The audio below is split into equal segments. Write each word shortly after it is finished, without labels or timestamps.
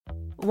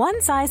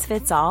One size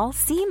fits all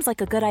seems like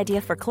a good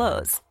idea for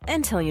clothes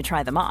until you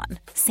try them on.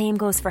 Same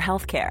goes for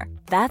healthcare.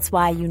 That's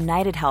why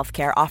United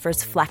Healthcare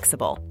offers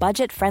flexible,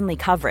 budget-friendly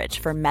coverage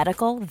for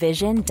medical,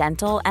 vision,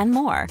 dental, and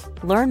more.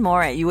 Learn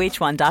more at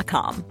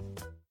uh1.com.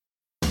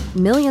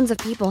 Millions of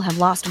people have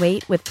lost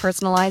weight with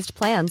personalized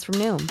plans from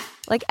Noom.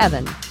 Like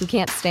Evan, who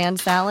can't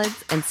stand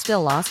salads and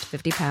still lost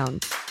 50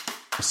 pounds.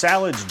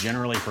 Salads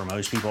generally for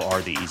most people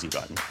are the easy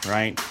button,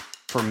 right?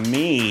 For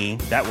me,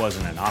 that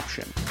wasn't an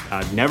option.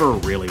 I never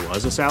really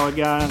was a salad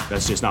guy.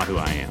 That's just not who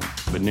I am.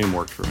 But Noom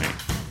worked for me.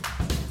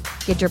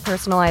 Get your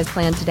personalized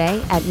plan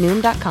today at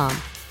Noom.com.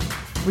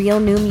 Real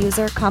Noom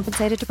user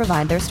compensated to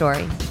provide their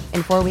story.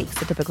 In 4 weeks,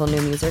 the typical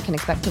Noom user can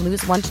expect to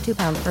lose 1 to 2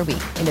 pounds per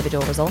week.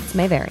 Individual results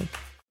may vary.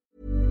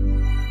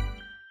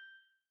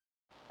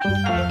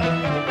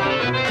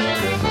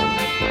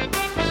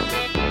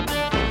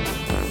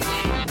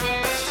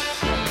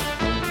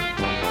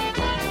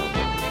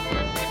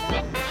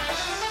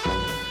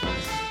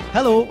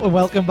 Hello and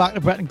welcome back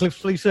to Brett and Cliff's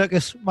Flea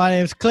Circus. My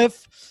name's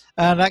Cliff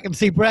and I can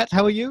see Brett.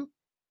 How are you?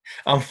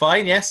 I'm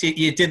fine, yes.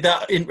 You did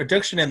that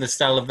introduction in the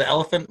style of the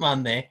Elephant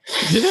Man there.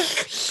 Did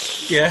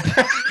it? Yeah.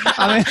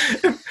 I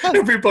mean,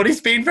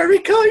 everybody's been very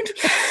kind.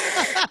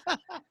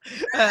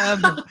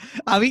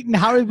 I'm eating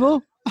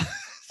Haribo.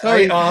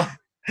 Sorry.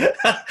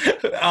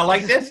 I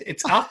liked it.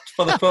 It's apt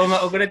for the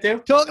format we're going to do.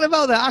 Talking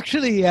about that,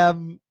 actually,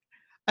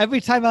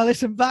 every time I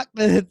listen back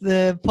to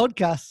the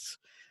podcasts,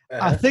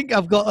 I think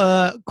I've got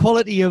a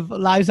quality of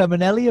Liza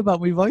Minnelli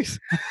about my voice.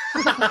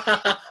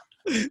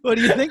 What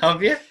do you think?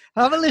 Have you?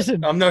 Have a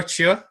listen. I'm not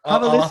sure.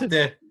 I'll have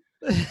to.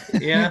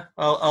 Yeah,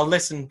 I'll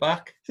listen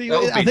back. See,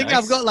 I think nice.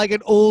 I've got like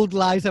an old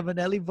Liza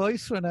Minnelli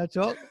voice when I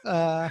talk,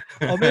 or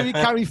maybe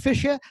Carrie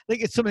Fisher. I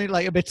think it's something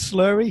like a bit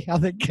slurry. I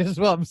think is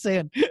what I'm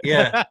saying.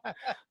 Yeah,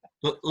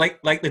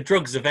 like the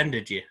drugs have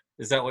ended you.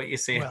 Is that what you're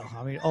saying? Well,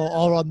 I mean,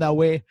 all on their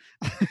way.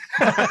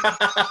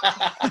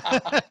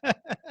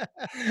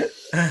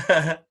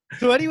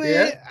 So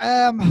anyway,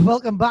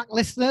 welcome back,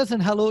 listeners,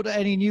 and hello to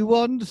any new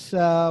ones.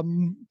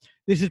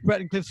 This is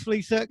Brett and Cliff's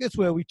Flea Circus,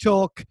 where we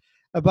talk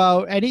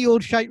about any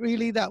old shite,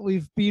 really, that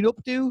we've been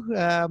up to.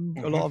 A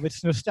lot of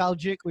it's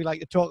nostalgic. We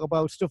like to talk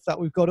about stuff that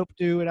we've got up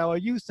to in our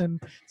youth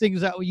and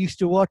things that we used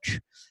to watch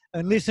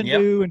and listen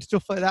to and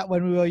stuff like that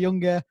when we were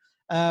younger.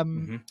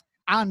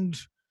 And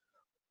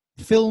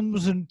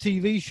films and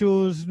TV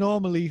shows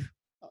normally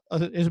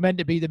is meant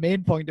to be the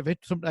main point of it.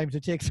 Sometimes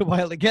it takes a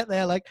while to get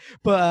there,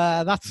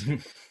 but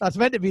that's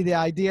meant to be the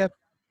idea.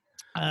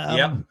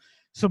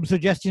 Some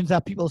suggestions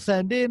that people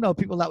send in, or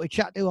people that we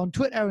chat to on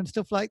Twitter and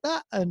stuff like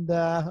that,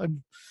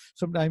 and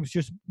sometimes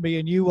just me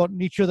and you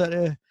wanting each other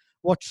to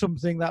watch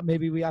something that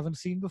maybe we haven't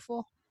seen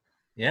before.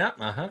 Yeah,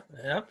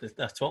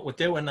 that's what we're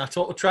doing. That's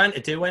what we're trying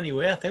to do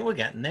anyway. I think we're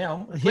getting there,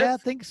 aren't we? Yeah, I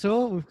think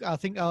so. I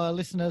think our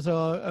listeners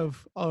are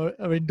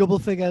in double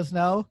figures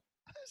now,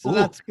 so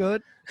that's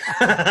good.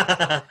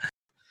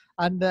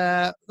 And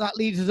that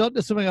leads us on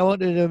to something I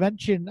wanted to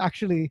mention,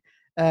 actually.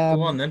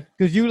 Go on, then.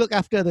 Because you look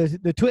after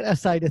the Twitter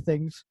side of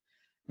things.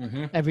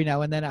 Every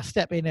now and then I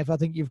step in if I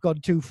think you've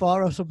gone too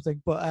far or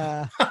something.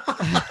 But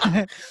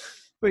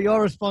but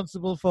you're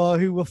responsible for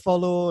who we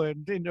follow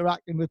and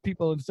interacting with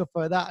people and stuff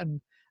like that. And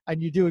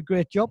you do a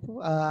great job.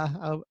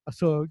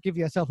 So give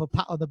yourself a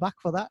pat on the back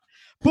for that.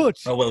 But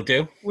I will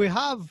do. We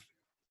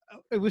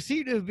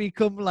seem to have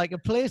become like a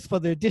place for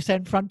the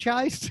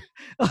disenfranchised.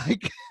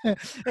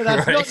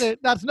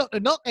 That's not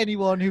to knock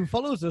anyone who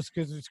follows us,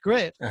 because it's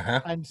great.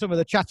 And some of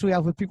the chats we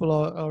have with people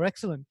are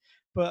excellent.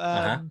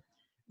 But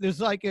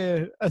there's like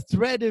a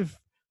thread of,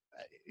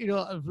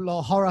 of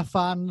horror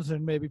fans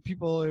and maybe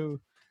people who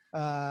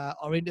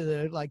are into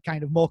the like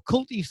kind of more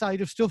culty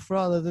side of stuff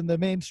rather than the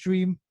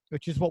mainstream,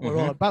 which is what we're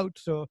all about.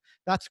 So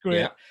that's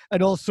great.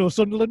 And also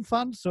Sunderland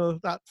fans, so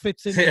that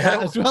fits in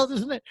as well,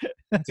 doesn't it?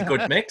 It's a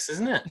good mix,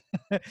 isn't it?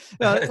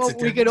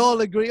 What we can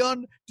all agree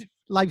on,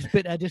 life's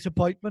bitter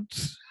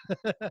disappointments.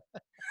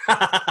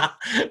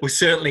 We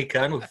certainly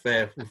can.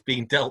 We've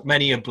been dealt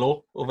many a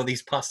blow over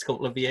these past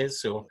couple of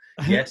years, so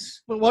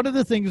yes. But one of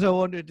the things I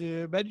wanted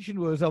to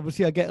mention was,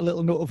 obviously, I get a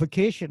little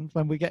notification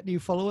when we get new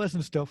followers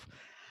and stuff.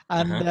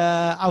 And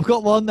I've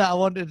got one that I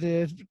wanted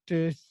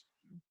to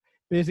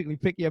basically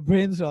pick your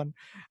brains on.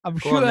 I'm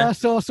sure I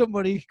saw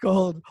somebody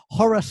called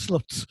Horror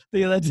Sluts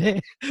the other day,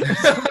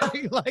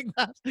 something like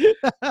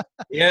that.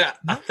 Yeah,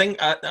 I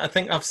think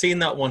I've seen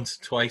that once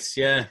or twice.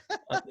 Yeah,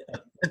 I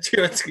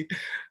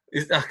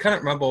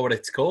can't remember what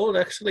it's called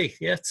actually.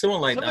 Yeah, it's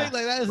something like that. Something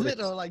like that, isn't it?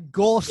 Or like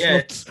Ghost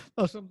Sluts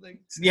or something.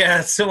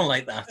 Yeah, something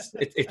like that.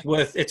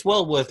 It's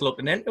well worth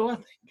looking into, I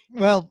think.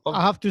 Well,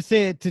 I have to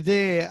say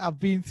today I've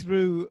been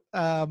through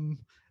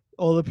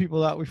all the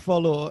people that we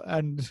follow,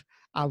 and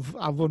I've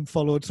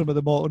unfollowed some of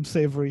the more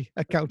unsavory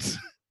accounts.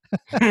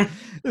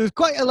 There's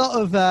quite a lot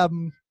of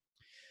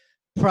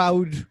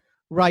proud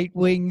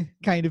right-wing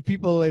kind of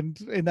people in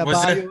their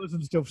bios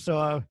and stuff.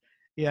 So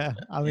yeah,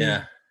 I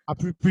mean, I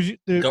presume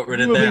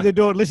they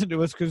don't listen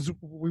to us because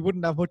we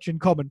wouldn't have much in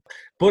common.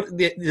 But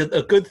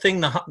a good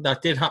thing that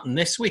did happen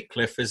this week,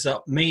 Cliff, is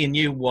that me and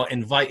you were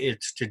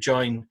invited to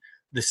join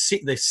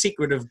the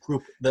secretive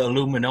group, the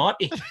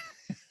Illuminati,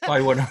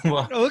 by one of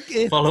our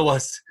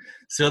followers.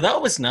 So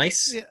that was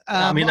nice.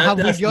 I mean,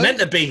 it's meant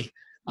to be.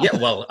 Yeah,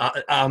 well,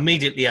 I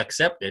immediately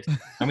accepted.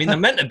 I mean, they're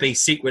meant to be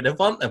secretive,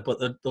 aren't they? But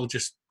they'll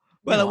just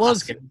it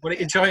was. What are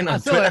you joining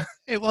on Twitter?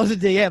 It was a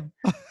DM.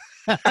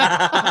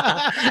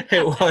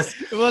 It was.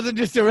 It wasn't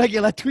just a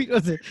regular tweet,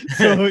 was it?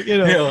 So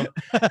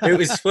it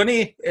was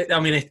funny.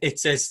 It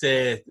says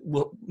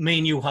me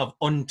and you have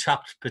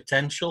untapped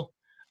potential,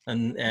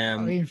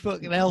 and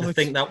fucking hell, I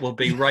think that will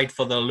be right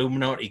for the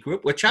Illuminati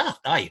group, which I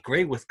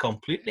agree with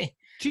completely.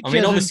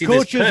 Teachers and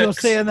coaches were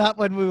saying that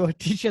when we were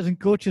teachers and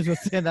coaches were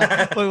saying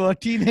that when we were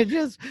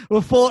teenagers. We're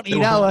 40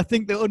 now. I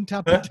think the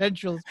untapped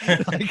potential's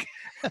like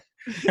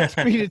it's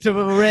been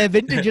a rare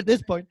vintage at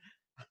this point.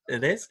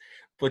 It is.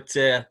 But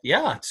so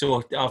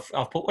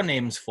I've put my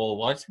names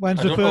forward.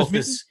 When's the first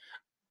meeting?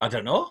 I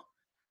don't know.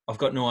 I've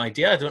got no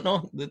idea. I don't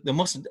know. They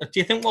must. Do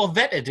you think we're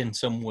vetted in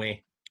some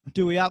way?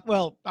 Do we have?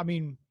 Well, I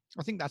mean,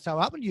 I think that's how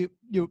it happened.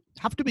 You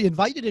have to be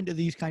invited into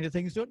these kind of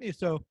things, don't you?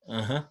 So.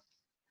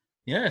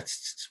 Yeah,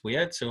 it's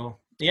weird. So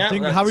yeah, I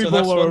think that's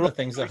one of the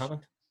things that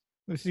happened.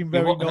 They seem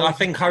very noisy. I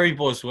think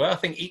Haribo's were. I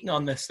think eating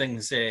on this thing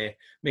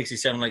makes you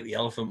sound like the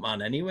Elephant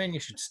Man anyway, and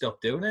you should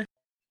stop doing it.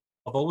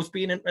 I've always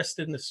been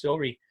interested in the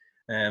story,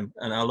 and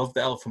I love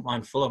the Elephant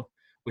Man film,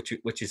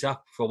 which is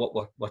up for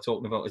what we're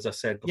talking about, as I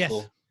said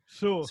before.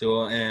 Yes.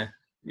 So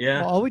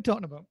yeah. What are we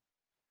talking about?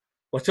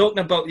 We're talking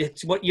about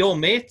what your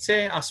mate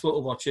asked me to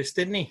watch this,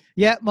 didn't he?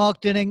 Yeah,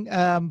 Mark Dinning,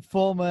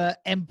 former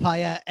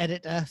Empire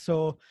editor,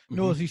 so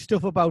knows his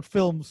stuff about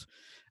films.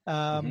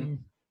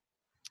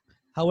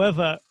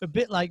 However, a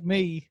bit like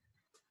me,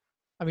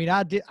 I mean,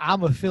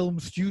 I'm a film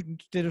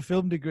student, did a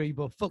film degree,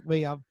 but fuck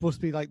me, I must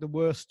be like the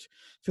worst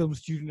film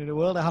student in the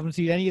world. I haven't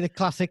seen any of the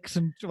classics,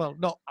 and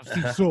I've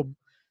seen some,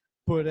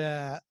 but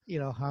I'm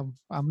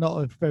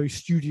not a very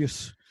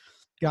studious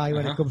guy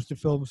when it comes to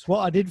films. What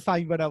I did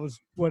find when I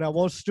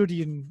was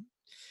studying,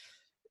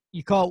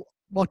 you can't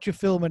watch a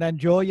film and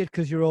enjoy it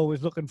because you're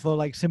always looking for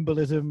like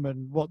symbolism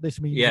and what this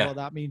means and what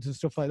that means and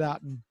stuff like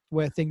that, and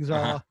where things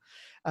are.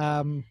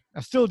 I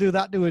still do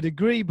that to a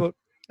degree, but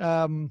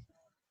and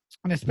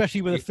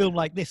especially with a film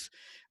like this,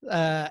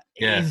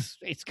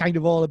 it's kind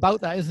of all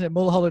about that, isn't it?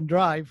 Mulholland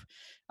Drive.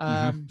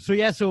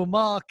 So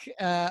Mark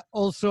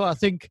also, I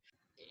think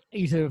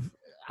he's a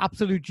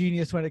absolute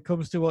genius when it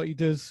comes to what he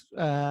does,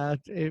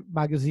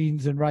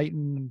 magazines and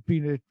writing and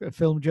being a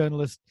film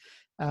journalist.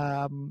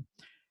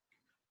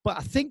 But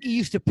I think he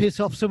used to piss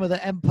off some of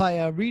the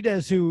Empire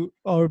readers who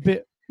are a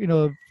bit,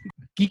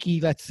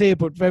 geeky, let's say,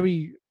 but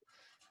very,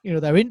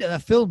 they're into their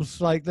films,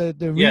 like they're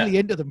really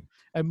into them.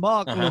 And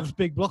Mark loves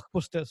big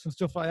blockbusters and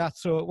stuff like that.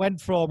 So it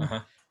went from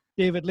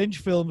David Lynch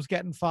films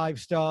getting 5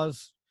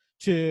 stars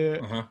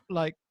to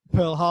like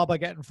Pearl Harbor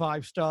getting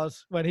 5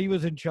 stars when he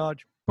was in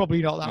charge.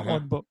 Probably not that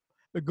one, but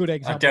a good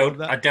example of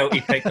that. I doubt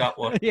he picked that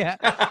one. Yeah.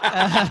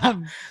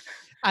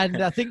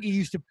 And I think he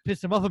used to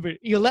piss him off a bit.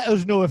 He'll let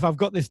us know if I've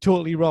got this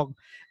totally wrong.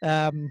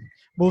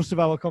 Most of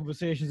our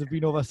conversations have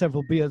been over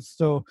several beers,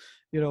 so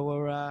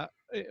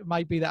it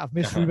might be that I've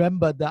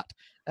misremembered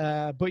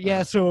that. But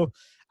yeah, so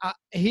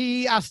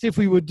he asked if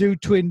we would do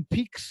Twin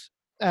Peaks,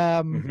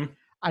 and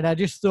I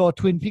just thought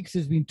Twin Peaks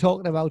has been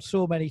talked about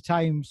so many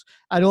times,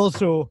 and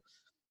also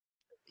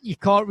you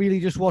can't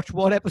really just watch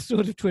one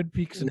episode of Twin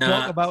Peaks and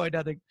talk about it.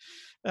 I think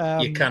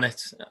you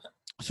cannot.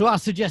 So I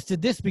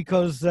suggested this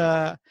because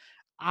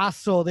I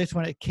saw this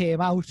when it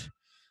came out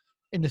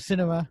in the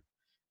cinema,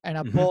 and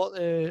I bought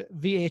the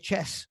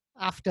VHS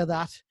after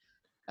that.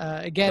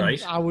 Again,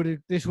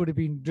 this would have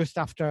been just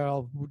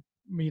after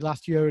me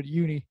last year at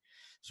uni,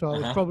 so I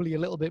was probably a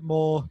little bit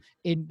more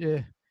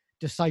into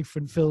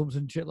deciphering films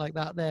and shit like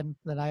that then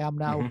than I am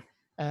now.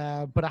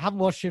 But I haven't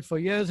watched it for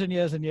years and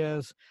years and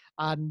years,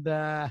 and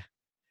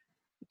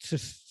it's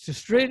a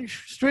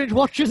strange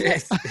watch, isn't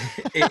it?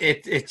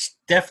 It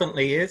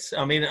definitely is.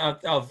 I mean,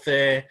 I'm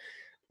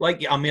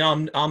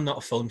not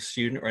a film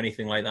student or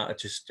anything like that.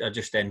 I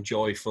just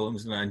enjoy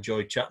films, and I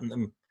enjoy chatting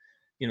them,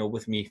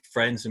 with me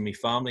friends and me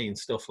family and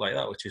stuff like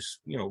that, which is,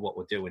 what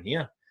we're doing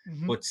here.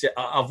 But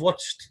I've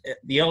watched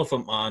The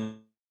Elephant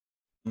Man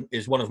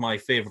is one of my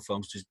favorite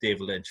films, just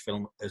David Lynch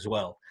film as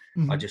well.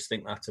 I just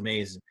think that's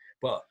amazing.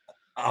 But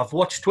I've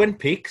watched Twin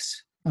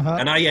Peaks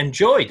and I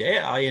enjoyed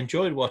it. I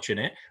enjoyed watching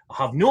it. I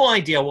have no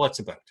idea what it's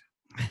about.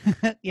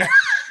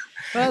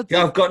 Well,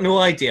 I've got no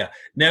idea.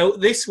 Now,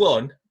 this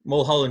one,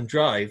 Mulholland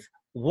Drive,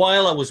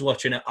 while I was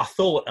watching it, I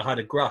thought I had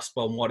a grasp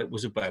on what it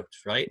was about,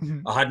 right?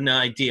 I had an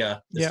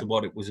idea as to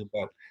what it was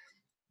about.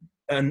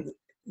 And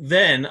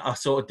then I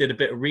sort of did a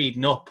bit of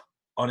reading up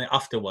on it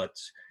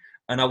afterwards,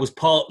 and I was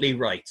partly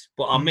right,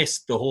 but I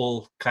missed the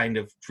whole kind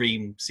of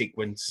dream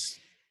sequence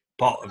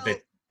part of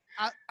it.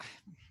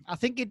 I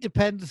think it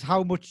depends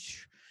how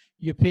much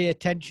you pay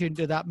attention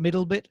to that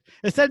middle bit.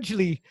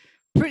 Essentially,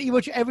 pretty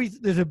much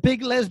there's a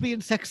big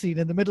lesbian sex scene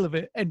in the middle of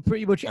it, and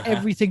pretty much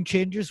everything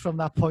changes from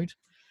that point.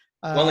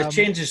 Well, it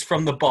changes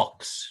from the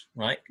box,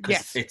 right?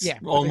 Yes, it's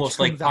almost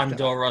like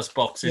Pandora's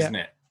box, isn't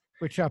it?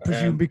 Which I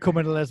presume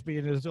becoming a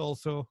lesbian is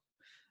also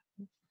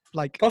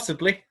like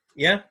possibly.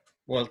 Yeah.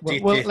 Well,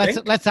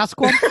 let's ask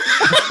one.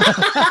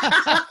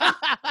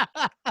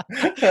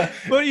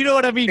 But you know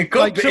what I mean? It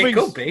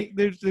could be.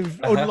 They've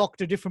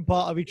unlocked a different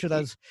part of each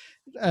other's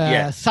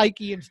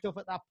psyche and stuff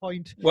at that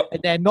point. Well,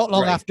 and then not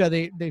long after,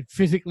 they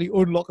physically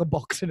unlock a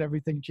box and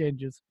everything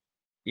changes.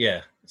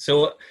 Yeah.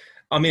 So,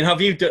 I mean,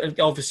 have you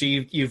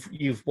obviously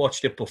you've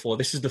watched it before?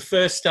 This is the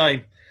first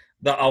time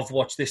that I've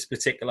watched this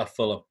particular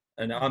film,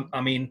 and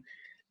I mean,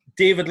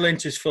 David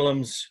Lynch's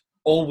films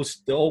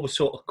always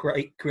sort of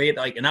create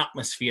like an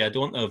atmosphere,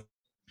 don't they,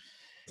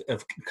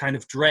 of kind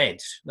of dread.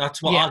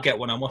 That's what I get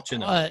when I'm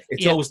watching them.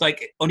 It's always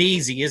like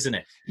uneasy, isn't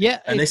it? Yeah.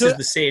 And this is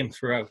the same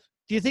throughout.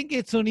 Do you think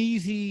it's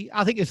uneasy?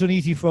 I think it's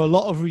uneasy for a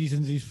lot of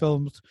reasons, these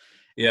films.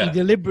 Yeah. He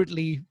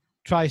deliberately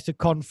tries to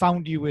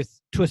confound you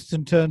with twists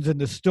and turns in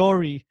the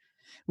story,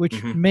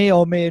 which may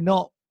or may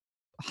not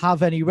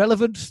have any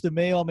relevance. They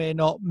may or may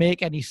not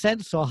make any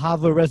sense or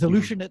have a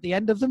resolution at the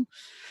end of them.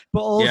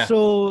 But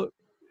also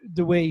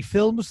the way he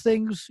films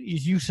things,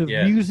 his use of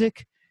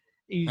music,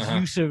 his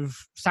use of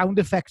sound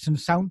effects and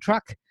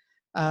soundtrack,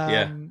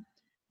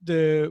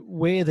 the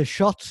way the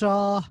shots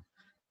are,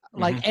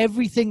 like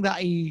everything that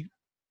he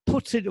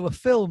puts into a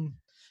film,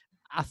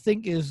 I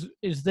think is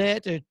there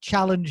to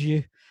challenge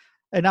you.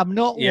 And I'm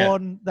not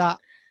one that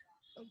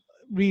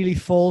really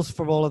falls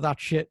for all of that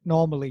shit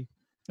normally.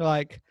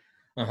 Like,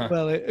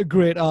 well, a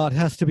great art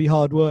has to be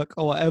hard work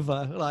or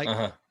whatever. Like,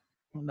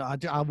 no,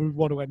 I would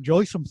want to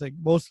enjoy something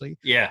mostly.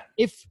 Yeah.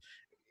 If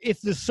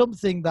there's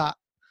something that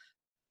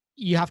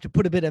you have to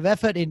put a bit of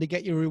effort in to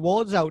get your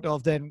rewards out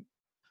of, then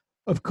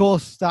of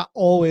course that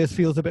always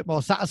feels a bit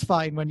more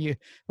satisfying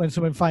when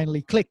someone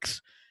finally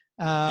clicks.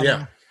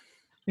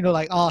 You know,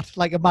 like art,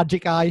 like a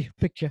magic eye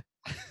picture.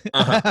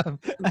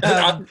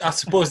 I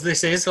suppose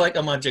this is like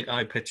a magic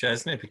eye picture,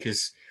 isn't it?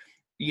 Because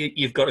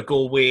you've got to go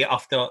away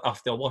after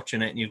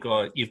watching it, and you've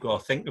got to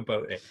think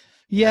about it.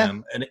 Yeah,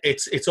 and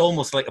it's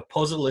almost like a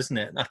puzzle, isn't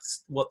it?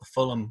 That's what the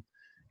film.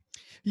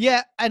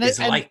 Yeah, and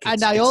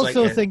I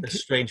also think a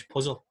strange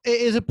puzzle.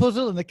 It is a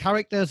puzzle, and the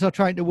characters are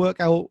trying to work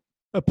out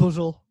a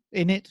puzzle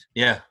in it.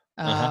 Yeah.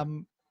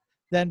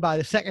 Then by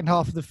the second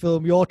half of the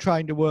film, you're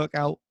trying to work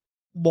out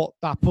what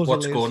that puzzle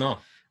is. What's going on?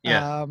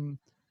 Yeah.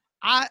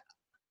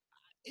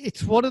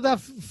 It's one of the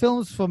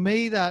films for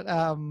me that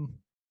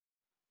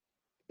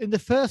in the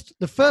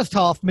first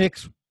half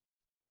makes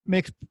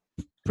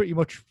pretty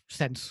much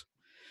sense.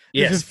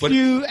 Yes, there's a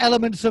few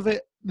elements of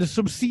it. There's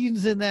some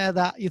scenes in there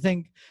that you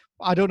think,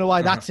 I don't know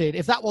why that's in.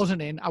 If that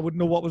wasn't in, I wouldn't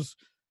know what was.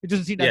 It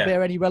doesn't seem to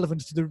bear any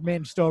relevance to the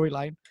main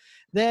storyline.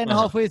 Then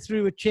halfway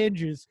through, it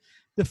changes.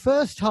 The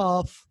first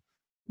half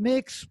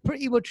makes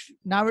pretty much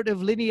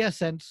narrative linear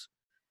sense,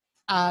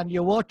 and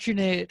you're watching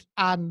it,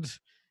 and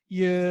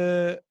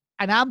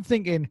I'm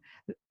thinking,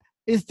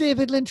 is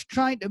David Lynch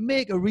trying to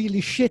make a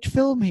really shit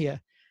film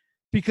here?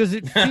 Because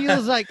it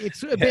feels like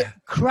it's a bit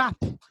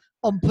crap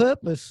on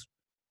purpose.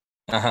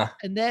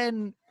 And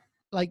then,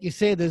 like you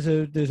say, there's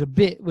a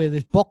bit where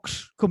this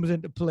box comes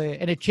into play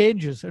and it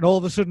changes, and all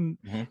of a sudden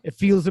it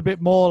feels a bit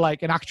more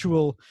like an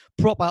actual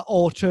proper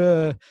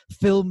auteur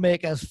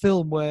filmmaker's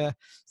film where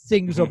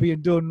things are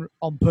being done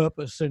on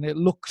purpose, and it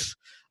looks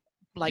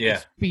like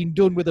it's been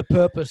done with a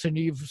purpose, and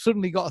you've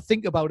suddenly got to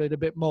think about it a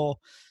bit more.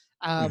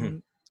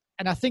 And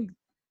I think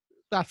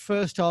that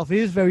first half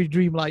is very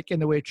dreamlike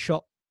in the way it's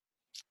shot.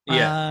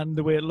 And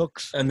the way it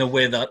looks, and the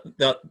way that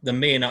the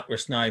main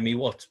actress Naomi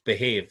Watts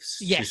behaves.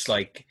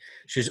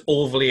 She's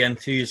overly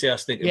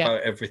enthusiastic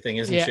about everything,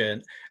 isn't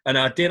she? And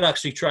I did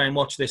actually try and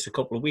watch this a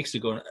couple of weeks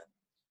ago,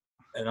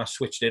 and I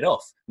switched it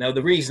off. Now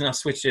the reason I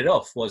switched it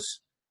off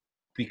was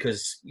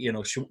because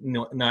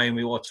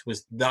Naomi Watts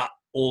was that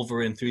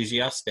over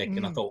enthusiastic,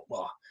 and I thought,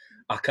 well,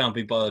 I can't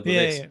be bothered with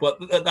this. But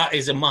that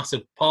is a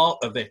massive part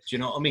of it. Do you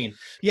know what I mean?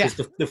 Because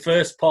the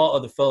first part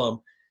of the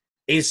film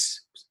is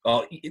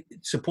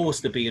it's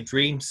supposed to be a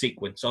dream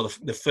sequence, or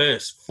the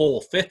first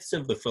 4/5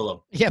 of the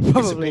film. Yeah,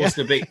 probably.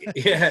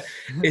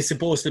 It's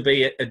supposed to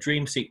be a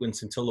dream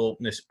sequence until they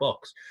open this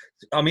box.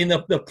 I mean,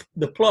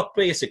 the plot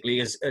basically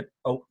is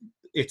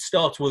it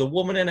starts with a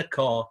woman in a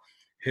car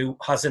who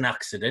has an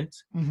accident,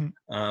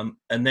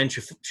 and then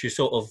she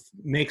sort of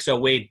makes her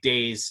way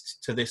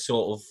dazed to this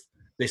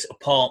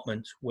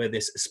apartment where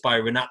this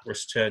aspiring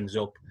actress turns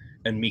up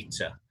and meets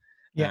her.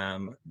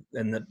 And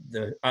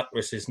the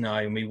actress is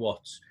Naomi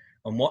Watts.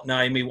 And what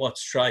Naomi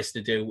Watts tries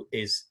to do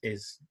is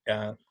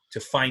to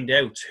find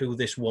out who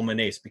this woman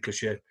is, because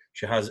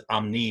she has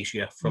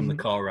amnesia from the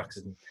car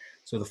accident.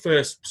 So the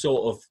first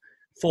sort of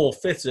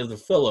 4/5 of the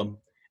film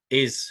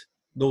is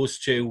those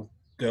two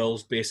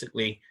girls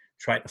basically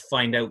trying to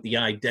find out the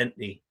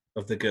identity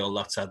of the girl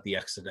that's had the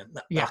accident.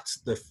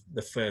 That's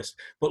the first.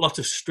 But lots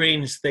of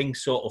strange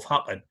things sort of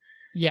happen.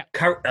 Yeah,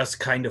 characters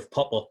kind of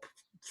pop up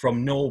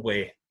from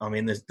nowhere. I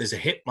mean, there's a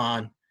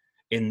hitman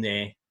in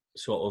there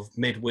sort of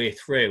midway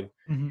through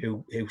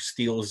who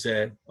steals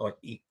or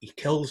he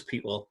kills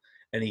people,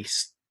 and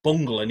he's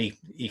bungle and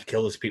he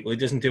kills people. He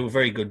doesn't do a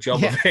very good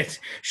job of it.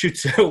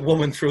 Shoots a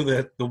woman through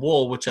the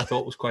wall, which I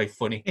thought was quite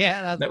funny.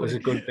 That was a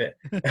good bit.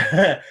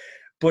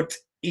 But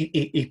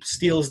he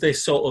steals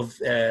this sort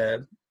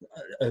of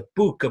a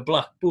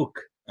black book,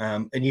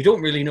 and you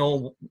don't really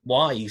know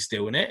why he's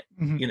doing it.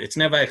 You know, it's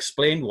never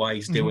explained why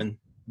he's doing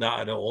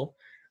that at all.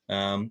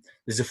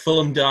 There's a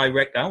film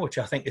director, which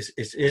I think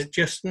is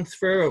Justin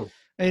Theroux.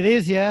 It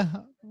is, yeah.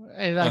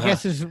 And I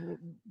guess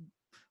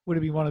would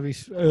it be one of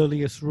his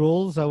earliest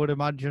roles? I would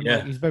imagine. Yeah.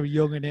 Like, he's very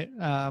young in it.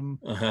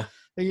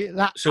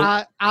 So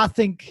I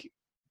think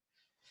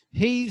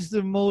he's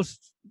the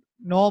most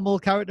normal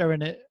character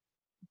in it,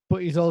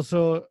 but he's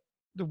also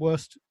the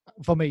worst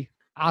for me.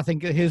 I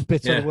think his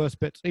bits are the worst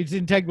bits. It's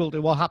integral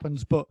to what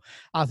happens, but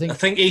I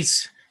think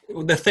he's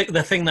the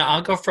thing that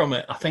I got from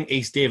it. I think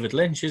he's David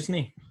Lynch, isn't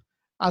he?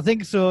 I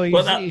think so.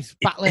 He's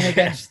battling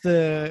against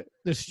the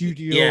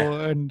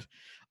studio and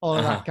all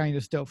that kind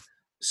of stuff.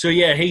 So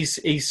yeah, he's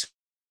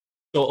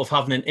sort of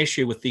having an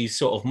issue with these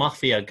sort of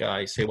mafia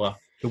guys who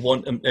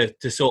want him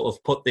to sort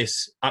of put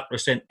this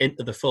actress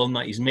into the film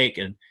that he's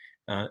making,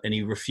 and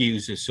he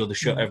refuses. So they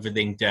shut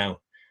everything down.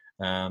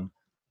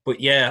 But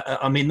yeah,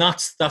 I mean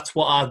that's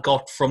what I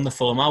got from the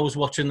film. I was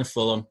watching the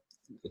film,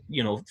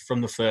 you know,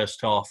 from the first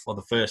half or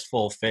the first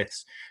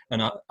 4/5,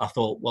 and I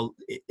thought, well,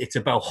 it's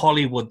about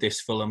Hollywood.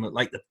 This film,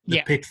 like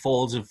the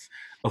pitfalls of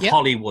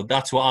Hollywood.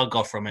 That's what I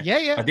got from it.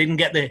 Yeah. I didn't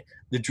get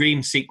the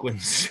dream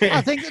sequence.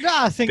 I think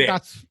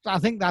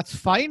that's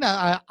fine.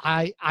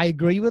 I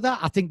agree with that.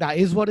 I think that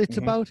is what it's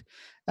about.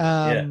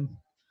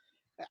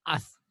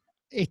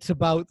 It's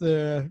about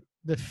the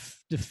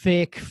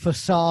fake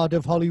facade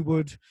of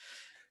Hollywood.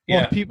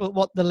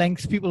 What the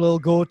lengths people will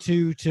go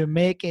to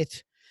make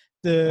it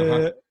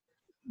the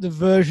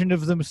version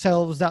of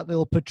themselves that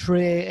they'll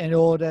portray in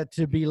order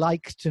to be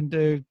liked and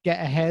to get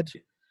ahead.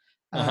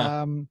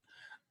 And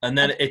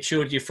then it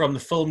showed you from the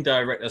film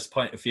director's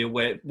point of view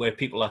where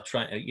people are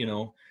trying to, you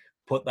know,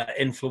 put that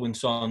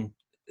influence on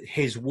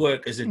his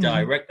work as a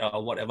director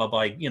or whatever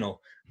by, you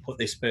know, put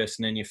this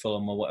person in your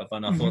film or whatever.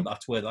 And I thought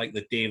that's where like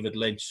the David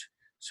Lynch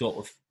sort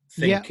of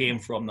thing came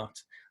from.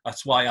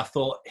 That's why I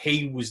thought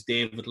he was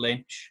David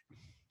Lynch.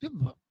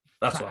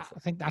 That's what I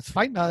think that's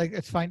fine. I think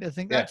it's fine to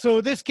think that. So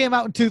this came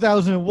out in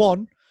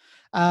 2001.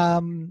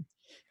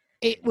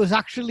 It was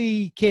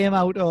actually came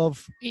out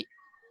of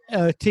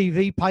a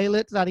TV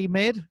pilot that he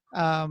made.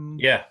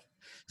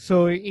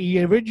 So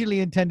he originally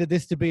intended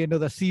this to be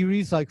another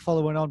series, like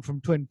following on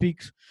from Twin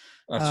Peaks.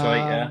 That's right,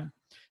 yeah.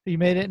 He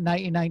made it in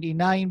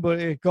 1999, but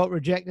it got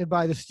rejected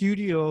by the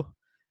studio.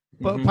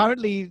 But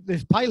apparently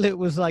this pilot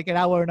was like an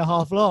hour and a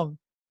half long.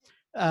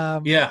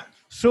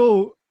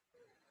 So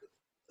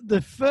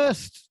the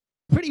first,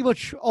 pretty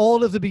much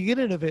all of the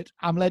beginning of it,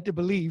 I'm led to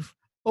believe,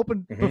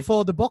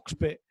 before the box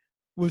bit,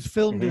 was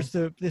filmed as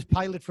this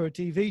pilot for a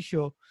TV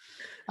show.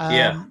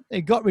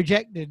 It got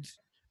rejected,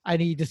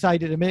 and he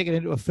decided to make it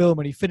into a film,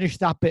 and he finished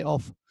that bit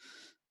off.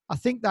 I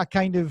think that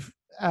kind of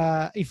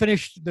he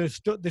finished the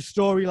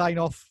storyline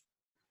off,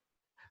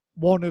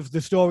 one of the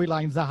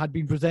storylines that had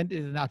been presented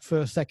in that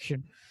first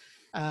section,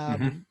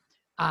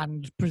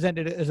 and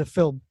presented it as a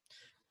film.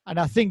 And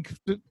I think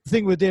the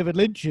thing with David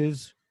Lynch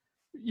is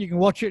you can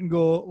watch it and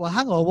go, well,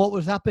 hang on, what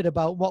was that bit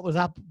about? What was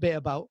that bit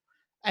about?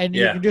 And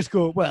you can just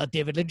go, well,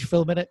 David Lynch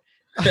filming it.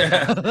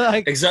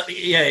 Like, exactly.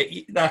 Yeah,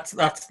 that's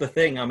the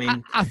thing. I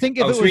mean, I think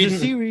if it was a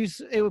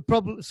series, it would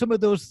probably, some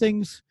of those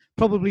things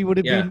probably would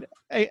have been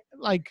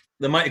like,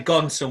 they might have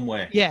gone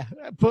somewhere. Yeah,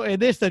 but in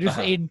this, they're just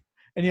in,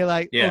 and you're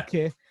like,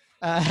 okay,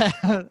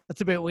 that's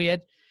a bit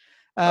weird.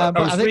 I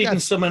was reading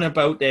something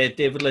about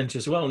David Lynch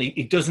as well, and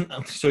he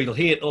doesn't. So he'll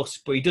hate us,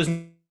 but he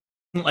doesn't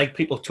like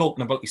people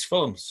talking about his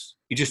films.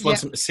 He just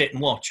wants them to sit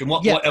and watch, and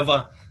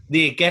whatever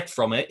they get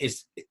from it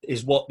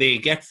is what they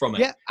get from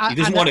it. He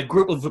doesn't want a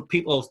group of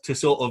people to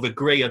sort of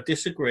agree or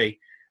disagree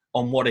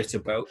on what it's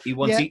about. He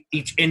wants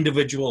each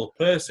individual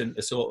person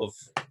to sort of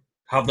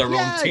have their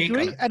own take on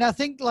it. And I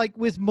think, like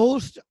with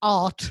most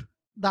art,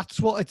 that's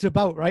what it's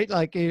about, right?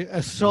 Like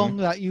a song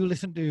that you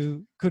listen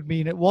to could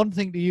mean one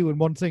thing to you and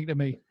one thing to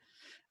me.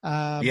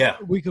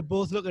 We could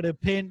both look at a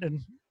paint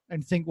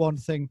and think one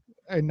thing,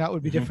 and that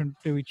would be different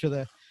to each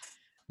other.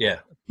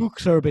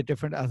 Books are a bit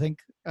different, I think,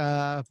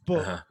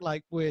 but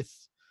like with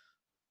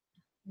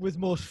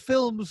most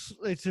films,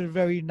 it's a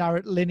very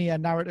linear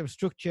narrative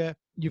structure.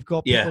 You've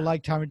got people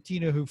like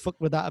Tarantino who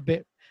fucked with that a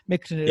bit,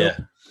 mixing it up.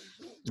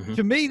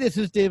 To me, this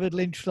is David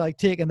Lynch like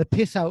taking the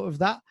piss out of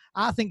that.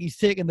 I think he's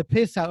taking the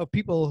piss out of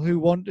people who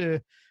want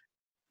to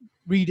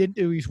read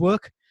into his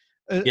work.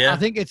 I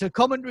think it's a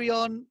commentary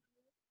on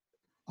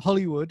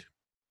Hollywood.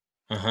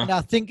 And I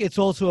think it's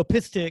also a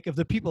piss take of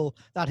the people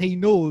that he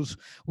knows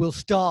will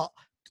start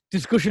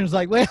discussions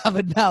like we're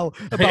having now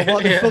about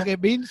what the fuck it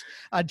means.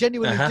 I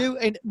genuinely do,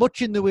 and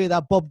much in the way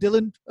that Bob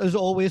Dylan has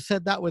always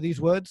said that with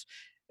his words.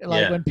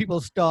 Like when people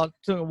start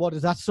saying, what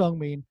does that song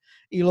mean?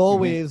 He'll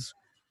always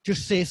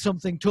just say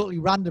something totally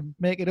random,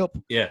 make it up.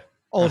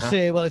 Or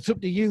say, well, it's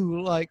up to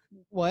you, like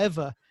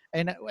whatever.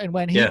 And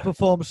when he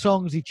performs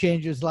songs, he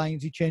changes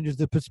lines, he changes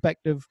the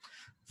perspective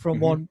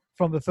from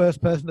from the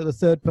first person to the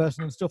third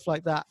person and stuff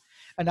like that.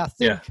 And I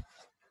think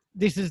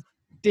this is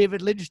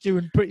David Lynch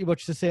doing pretty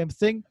much the same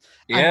thing.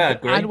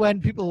 Agree. And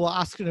when people were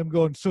asking him,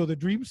 going, so the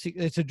dream,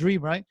 it's a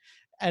dream, right?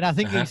 And I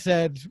think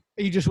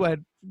he just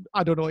went,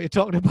 I don't know what you're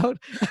talking about.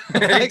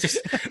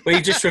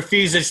 He just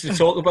refuses to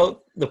talk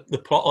about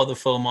the plot of the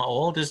film at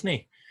all, doesn't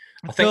he?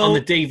 I think on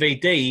the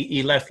DVD,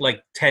 he left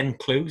like 10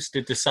 clues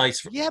to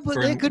decipher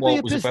but they could be what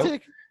it was about.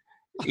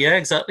 Yeah,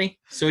 exactly.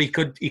 So he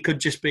could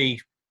just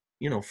be,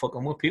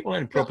 fucking with people,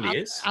 and probably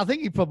is. I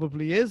think he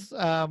probably is.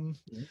 And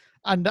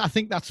I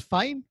think that's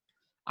fine.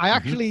 I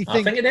actually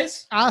think it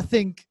is. I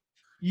think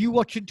you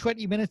watching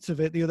 20 minutes of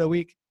it the other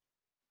week,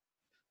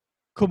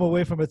 come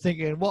away from it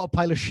thinking, what a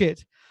pile of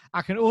shit.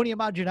 I can only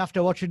imagine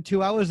after watching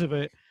 2 hours of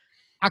it,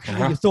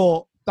 actually you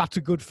thought, that's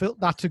a good film,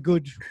 that's a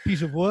good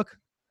piece of work.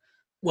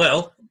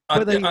 Well,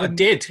 I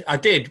did.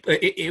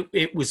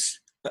 It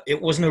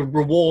wasn't a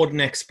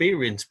rewarding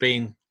experience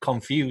being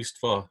confused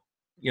for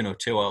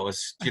 2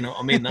 hours. Do you know what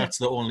I mean? That's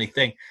the only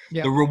thing.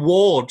 Yeah. The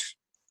reward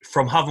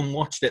from having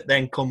watched it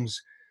then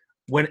comes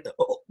when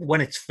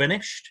it's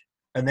finished,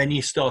 and then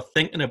you start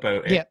thinking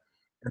about it,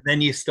 and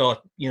then you start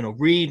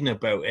reading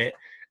about it,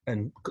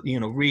 and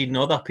reading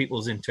other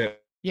people's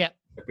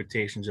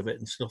interpretations of it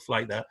and stuff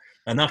like that.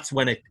 And that's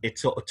when it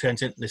sort of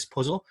turns into this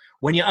puzzle.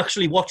 When you're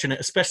actually watching it,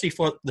 especially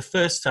for the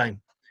first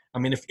time, I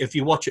mean, if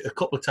you watch it a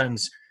couple of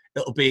times,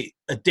 it'll be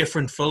a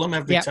different film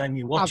every time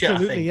you watch it, I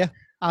think. Yeah,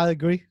 I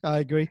agree.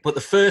 But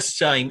the first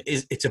time,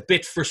 it's a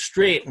bit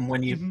frustrating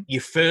when you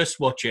first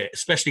watch it,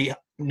 especially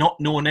not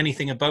knowing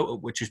anything about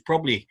it, which is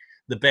probably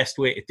the best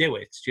way to do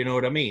it. Do you know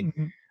what I mean?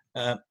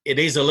 Mm-hmm. It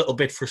is a little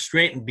bit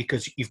frustrating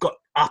because you've got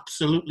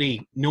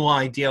absolutely no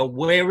idea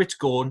where it's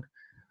going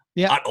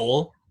at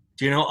all.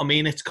 Do you know what I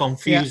mean? It's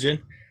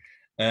confusing.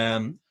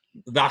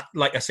 That,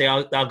 like I say,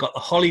 I got the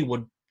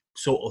Hollywood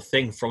sort of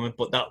thing from it,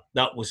 but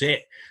that was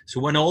it.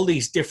 So when all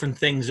these different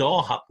things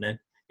are happening,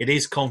 it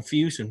is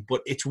confusing,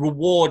 but it's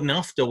rewarding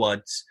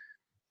afterwards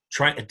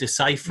trying to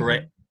decipher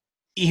it,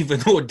 even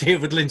though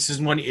David Lynch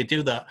doesn't want you to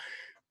do that.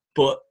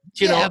 But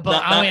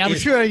I'm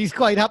sure he's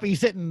quite happy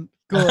sitting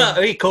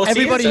going,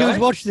 everybody who's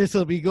watched this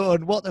will be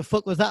going, what the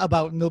fuck was that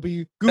about? And they'll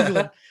be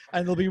Googling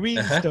and they'll be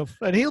reading stuff.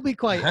 And he'll be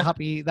quite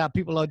happy that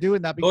people are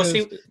doing that, because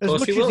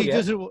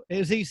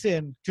as he's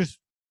saying, just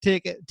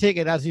take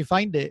it as you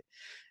find it.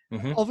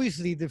 Mm-hmm.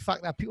 Obviously, the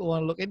fact that people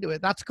want to look into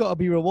it, that's got to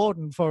be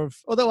rewarding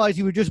otherwise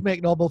he would just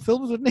make normal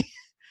films, wouldn't he?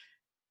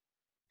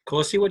 Of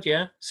course he would,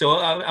 yeah. So,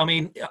 I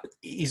mean,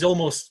 he's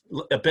almost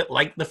a bit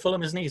like the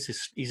film, isn't he?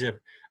 He's a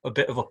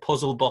bit of a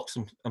puzzle box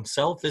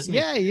himself, isn't he?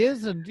 Yeah, he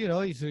is. And,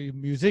 he's a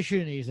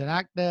musician, he's an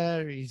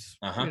actor, he's,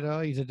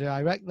 he's a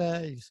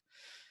director.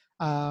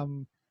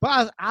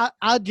 But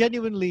I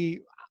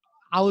genuinely,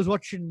 I was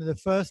watching the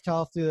first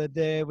half the other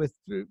day with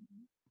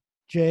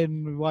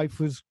Jane, my wife,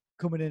 was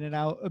coming in and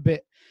out a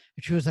bit.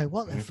 And she was like,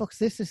 what the fuck's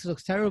this? This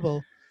looks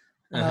terrible.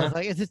 And I was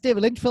like, it's this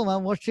David Lynch film. I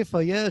haven't watched it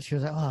for years. She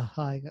was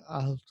like,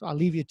 I'll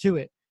leave you to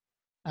it.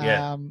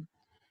 And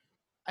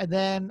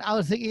then I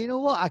was thinking, you know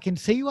what? I can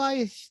see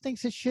why she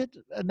thinks it's shit.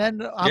 And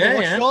then I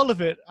watched all of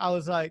it. I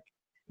was like,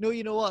 no,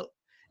 you know what?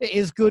 It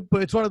is good,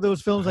 but it's one of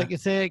those films, like you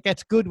say, it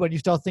gets good when you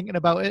start thinking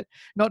about it,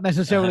 not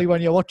necessarily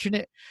when you're watching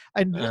it.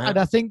 And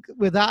I think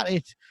with that,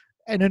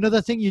 and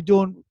another thing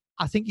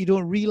I think you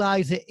don't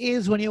realize it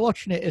is when you're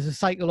watching it, is a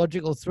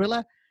psychological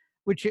thriller,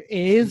 which it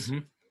is. Mm-hmm.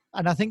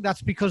 And I think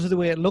that's because of the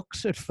way it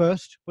looks at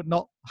first, but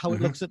not how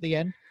it looks at the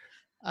end.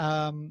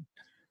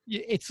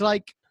 It's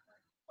like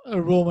a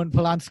Roman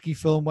Polanski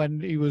film when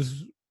he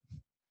was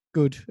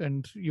good,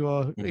 and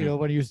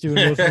when he was doing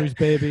Rosemary's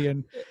Baby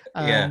and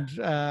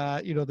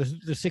the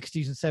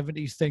 60s and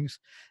 70s things.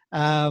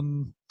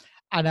 And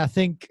I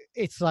think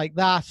it's like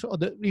that, or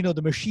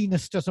the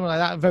Machinist or something like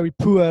that, a very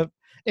poor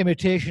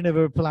imitation of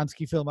a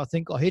Polanski film, I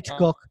think, or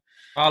Hitchcock.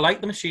 I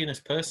like The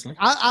Machinist personally.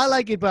 I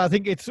like it, but I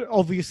think it's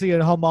obviously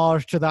an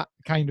homage to that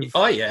kind of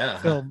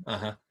film.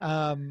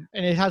 And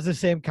it has the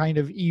same kind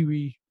of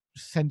eerie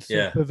sense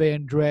of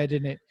purveying dread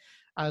in it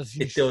as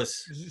it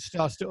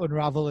starts to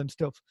unravel and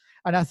stuff.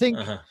 And I think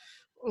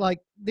like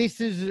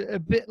this is a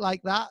bit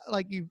like that.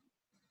 Like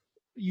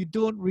you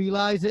don't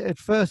realize it at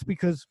first,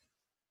 because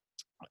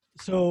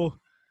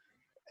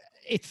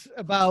it's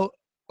about,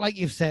 like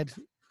you've said,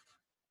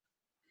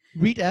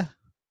 Rita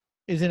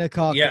is in a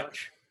car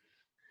crash.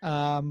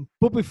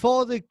 But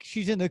before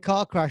she's in the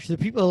car crash, the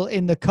people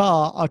in the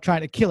car are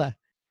trying to kill her.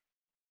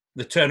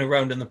 They turn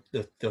around and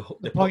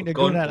the point a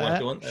gun at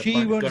her.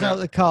 She runs out of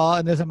the car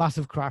and there's a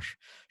massive crash.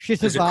 She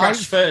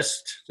survives.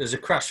 There's a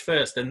crash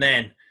first, and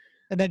then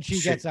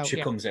she gets out.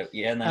 She comes out,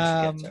 and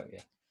then she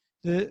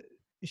gets out.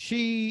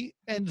 She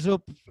ends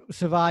up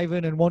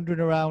surviving and wandering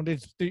around.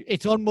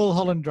 It's on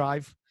Mulholland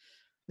Drive,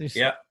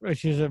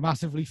 which is a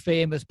massively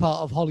famous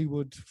part of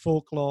Hollywood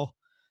folklore.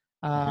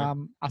 I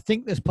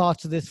think there's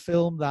parts of this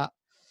film that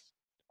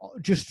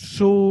just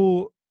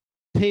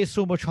pay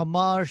so much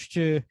homage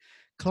to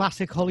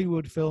classic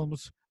Hollywood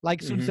films,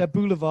 like Sunset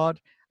Boulevard.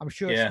 I'm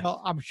sure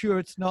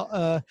it's not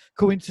a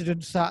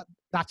coincidence that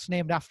that's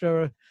named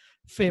after a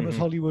famous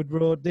Hollywood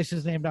road. This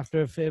is named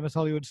after a famous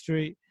Hollywood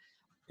street.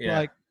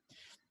 Like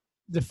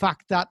the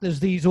fact that there's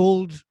these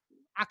old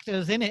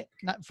actors in it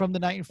from the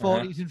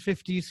 1940s and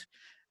 50s.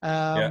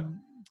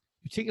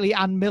 particularly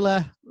Ann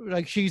Miller,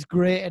 like she's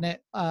great in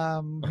it.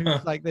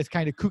 Who's like this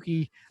kind of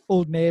kooky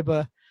old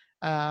neighbor.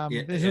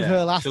 This is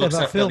her last she looks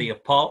ever after film. the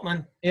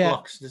apartment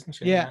blocks, doesn't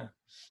she? Yeah.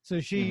 So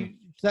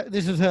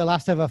this is her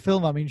last ever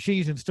film. I mean,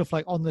 she's in stuff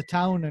like On the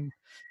Town and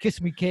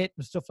Kiss Me Kate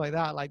and stuff like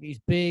that, like these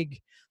big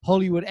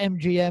Hollywood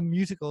MGM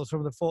musicals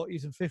from the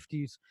 40s and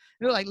 50s.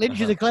 You know, like Lynch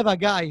is a clever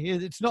guy.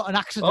 It's not an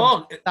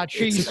accident that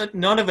she's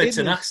none of it's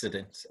an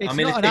accident. It's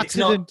not an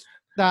accident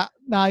that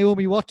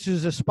Naomi Watts'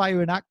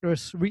 aspiring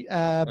actress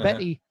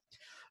Betty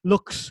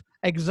looks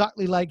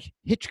exactly like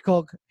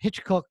Hitchcock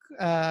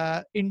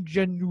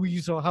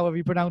ingenuous, or however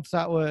you pronounce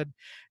that word,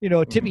 you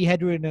know, Tippi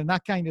Hedren and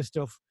that kind of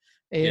stuff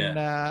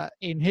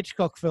in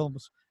Hitchcock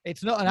films.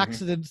 It's not an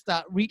accident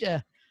that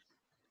Rita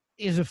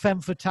is a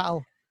femme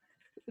fatale,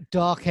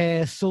 dark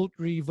hair,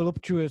 sultry,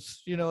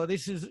 voluptuous. You know,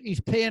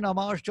 he's paying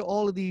homage to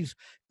all of these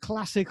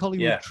classic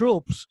Hollywood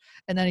tropes,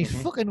 and then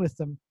he's fucking with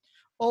them.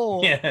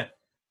 Or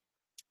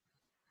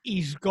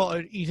he's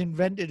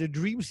invented a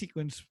dream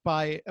sequence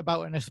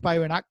about an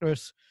aspiring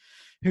actress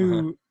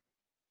who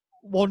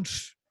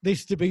wants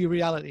this to be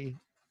reality.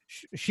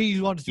 She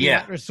wants to be an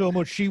actress so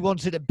much, she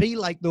wants it to be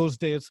like those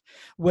days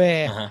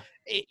where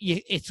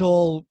it's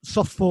all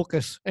soft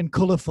focus and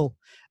colourful.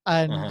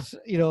 And,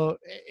 you know,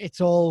 it's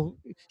all,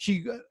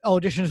 she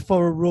auditions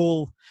for a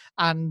role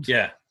and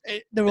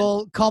they're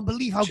all can't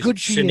believe how good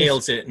she is. She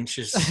nails it, and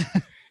she's,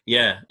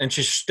 and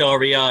she's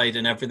starry-eyed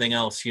and everything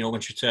else. You know,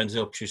 when she turns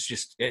up, she's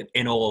just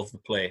in awe of the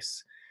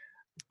place.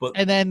 But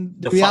and then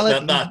the fact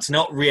that that's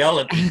not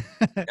reality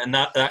and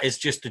that is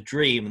just a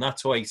dream, and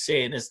that's what he's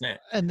saying, isn't it?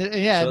 And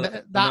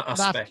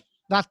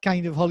that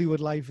kind of Hollywood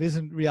life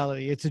isn't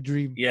reality; it's a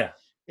dream. Yeah,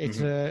 it's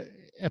a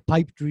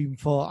pipe dream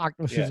for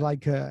actresses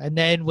like her. And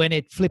then when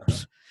it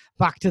flips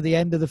back to the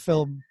end of the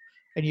film,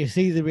 and you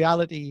see the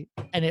reality,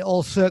 and it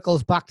all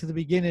circles back to the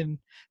beginning,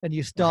 and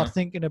you start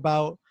thinking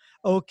about,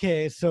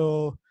 okay,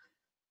 so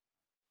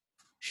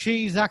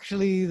she's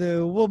actually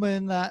the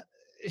woman that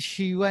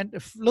she went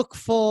to look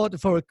for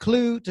a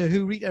clue to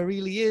who Rita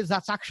really is.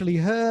 That's actually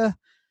her.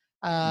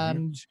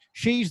 And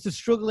she's the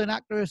struggling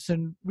actress,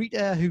 and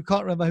Rita, who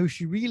can't remember who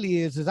she really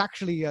is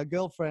actually a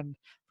girlfriend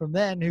from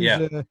then,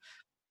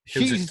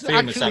 she's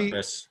actually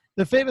actress.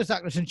 The famous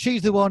actress, and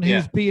she's the one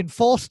who's being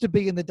forced to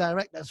be in the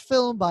director's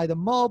film by the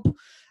mob,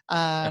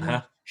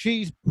 and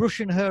she's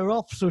brushing her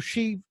off, so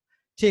she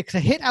takes a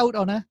hit out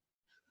on her.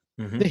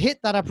 The hit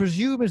that I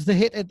presume is the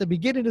hit at the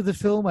beginning of the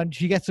film, and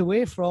she gets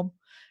away from,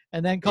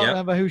 and then can't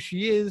remember who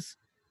she is.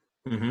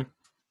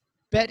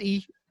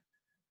 Betty,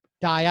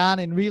 Diane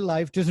in real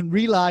life, doesn't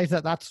realize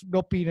that that's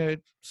not been a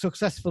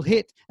successful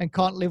hit and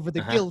can't live with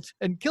the guilt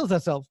and kills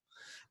herself.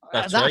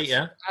 That's right,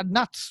 yeah. And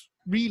that's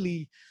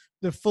really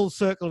the full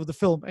circle of the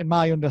film, in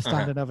my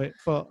understanding of it.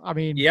 But I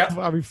mean,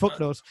 fuck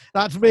knows.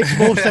 That makes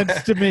more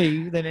sense to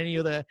me than any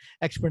other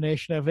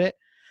explanation of it.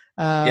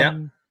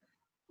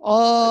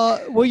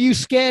 Were you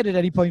scared at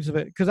any points of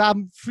it? Because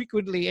I'm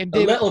frequently in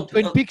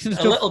Twin Peaks and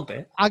stuff. A little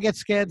bit. I get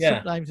scared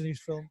sometimes in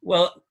these films.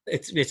 Well,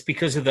 it's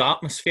because of the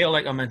atmosphere,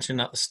 like I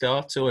mentioned at the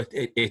start. So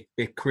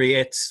it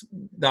creates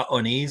that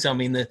unease. I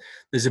mean,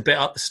 there's a bit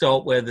at the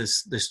start where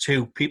there's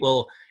two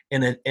people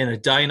in a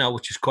diner,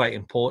 which is quite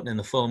important in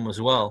the film as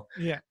well.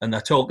 Yeah. And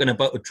they're talking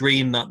about a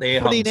dream that they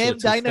have. So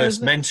it's the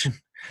first mention.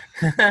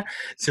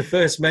 It's the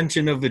first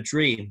mention of a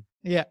dream.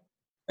 Yeah.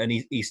 And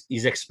he's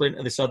explaining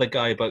to this other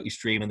guy about his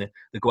dream, and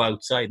they go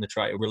outside and they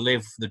try to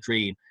relive the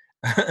dream.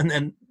 And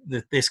then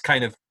this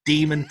kind of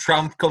demon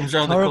tramp comes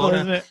around the corner.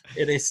 Isn't it?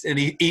 It is, and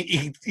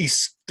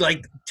he's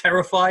like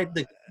terrified.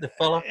 The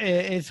fella.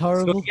 It's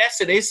horrible. So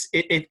yes, it is.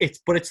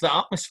 But it's the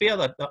atmosphere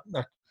that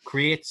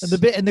creates. And the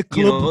bit in the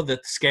club, you know,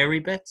 the scary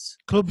bits.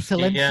 Club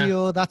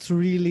Silencio. That's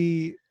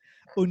really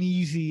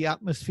uneasy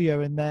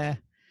atmosphere in there.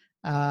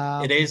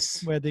 It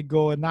is where they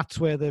go, and that's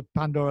where the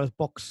Pandora's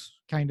box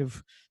kind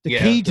of the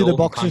key to the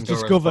box is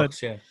discovered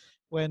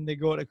when they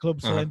go to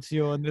Club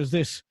Silencio, and there's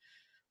this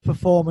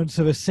performance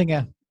of a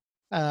singer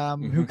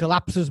who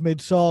collapses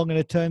mid-song, and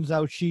it turns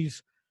out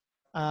she's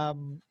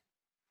miming,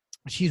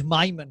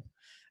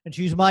 and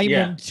she's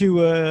miming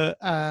to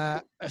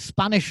a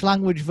Spanish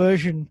language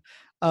version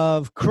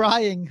of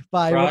 "Crying"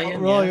 by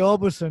Roy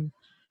Orbison,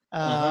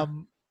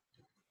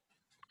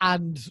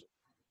 and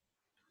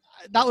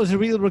that was a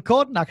real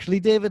recording, actually.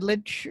 David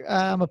Lynch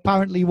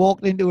apparently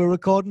walked into a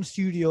recording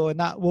studio, and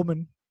that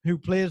woman who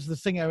plays the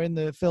singer in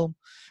the film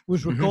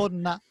was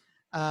recording that.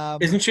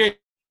 Isn't she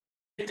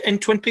in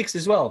Twin Peaks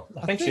as well?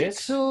 I think she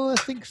is. I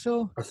think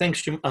so. I think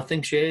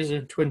she is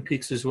in Twin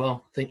Peaks as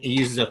well. I think he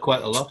uses her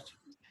quite a lot.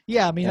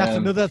 Yeah, I mean, that's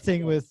another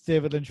thing with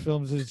David Lynch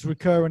films is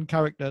recurring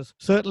characters.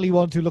 Certainly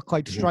ones who look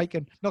quite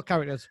striking. Not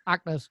characters,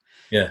 actors.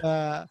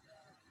 Yeah.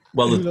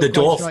 Well, the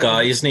dwarf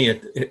guy, isn't he,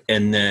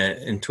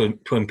 in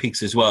Twin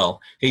Peaks as well?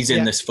 He's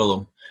in this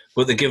film.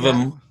 But they give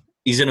him...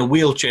 He's in a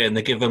wheelchair, and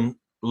they give him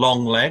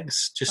long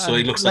legs, just so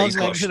he looks like he's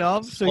got legs and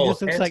arms, so he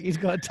just looks like he's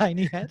got a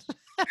tiny head.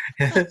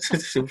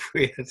 It's so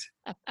weird.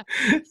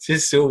 It's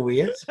just so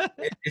weird.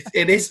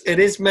 It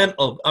is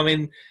mental. I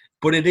mean,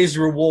 but it is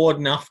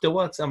rewarding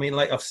afterwards. I mean,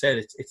 like I've said,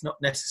 it's not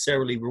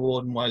necessarily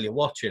rewarding while you're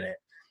watching it.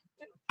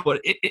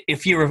 But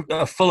if you're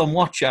a film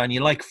watcher and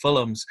you like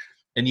films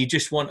and you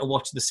just want to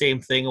watch the same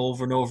thing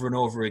over and over and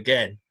over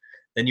again,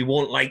 then you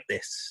won't like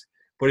this.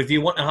 But if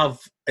you want to have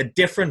a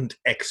different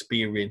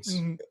experience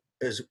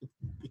as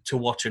to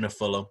watching a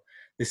film,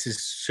 this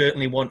is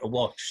certainly one to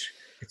watch.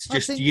 It's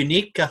just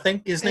unique, I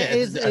think, isn't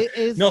it? It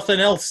is. Nothing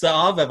else that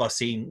I've ever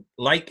seen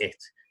like it.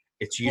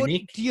 It's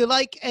unique. Do you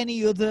like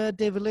any other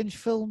David Lynch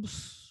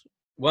films?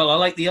 Well, I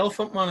like The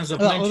Elephant Man, as I've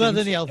mentioned. Other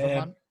than The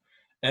Elephant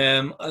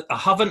Man. I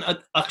haven't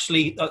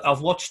actually.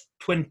 I've watched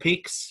Twin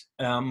Peaks,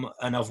 and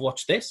I've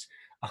watched this.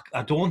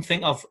 I don't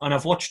think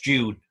I've watched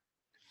Dune.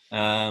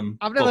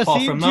 I've never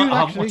seen from Dune, that, I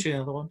haven't watched any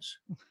other ones.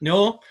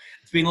 No,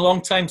 it's been a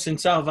long time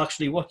since I've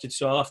actually watched it,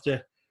 so I'll have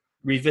to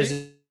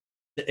revisit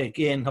it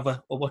again, have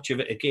a watch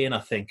of it again, I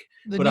think.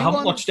 But I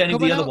haven't watched any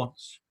of the other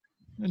ones.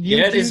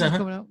 Yeah, it is.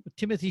 Coming out with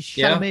Timothy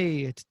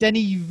Chalamet. Yeah. It's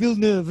Denis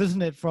Villeneuve,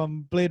 isn't it,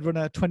 from Blade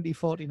Runner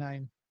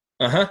 2049?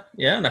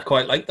 Yeah, and I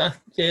quite like that.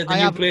 Yeah, the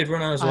new Blade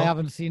Runner as well. I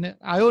haven't seen it.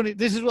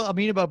 This is what I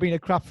mean about being a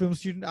crap film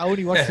student. I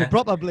only watched the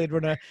proper Blade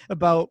Runner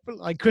about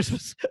like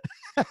Christmas.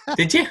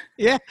 Did you?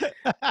 Yeah.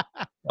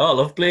 I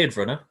love Blade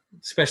Runner,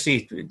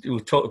 especially we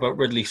talked about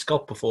Ridley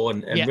Scott before,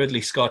 and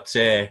Ridley Scott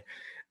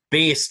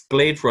based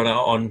Blade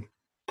Runner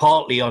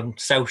partly on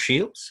South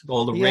Shields,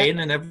 all the rain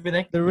and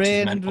everything. The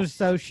rain was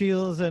South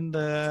Shields, and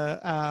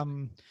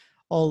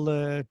all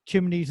the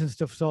chimneys and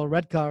stuff. It's all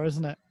Redcar,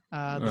 isn't it?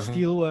 The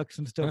steelworks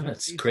and stuff.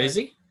 It's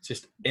crazy. It's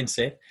just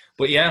insane.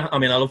 But yeah, I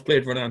mean, I love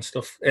Blade Runner and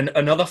stuff. And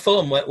another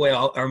film where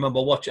I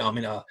remember watching,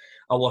 I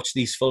watched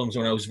these films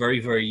when I was very,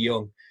 very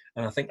young.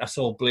 And I think I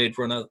saw Blade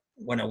Runner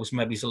when I was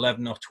maybe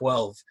 11 or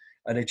 12.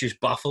 And it just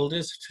baffled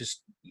us.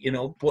 Just,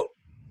 but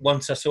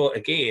once I saw it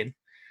again,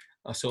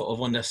 I sort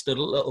of understood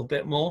a little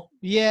bit more.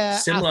 Yeah,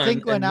 I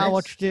think when I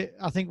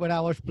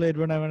watched Blade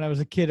Runner when I was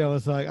a kid, I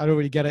was like, I don't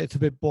really get it. It's a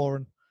bit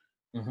boring.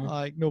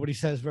 Like, nobody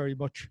says very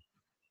much.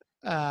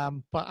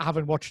 But I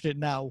haven't watched it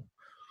now.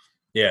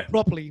 Yeah.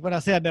 Properly. When I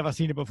say I'd never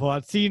seen it before,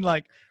 I'd seen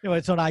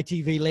it's on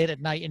ITV late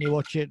at night and you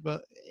watch it,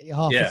 but you're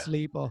half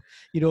asleep or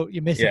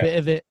you miss a bit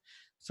of it.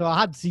 So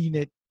I had seen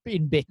it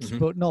in bits,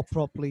 but not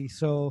properly.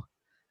 So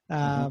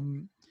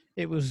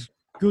it was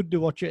good to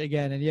watch it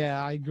again. And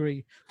yeah, I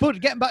agree. But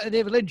getting back to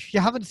David Lynch, you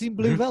haven't seen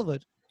Blue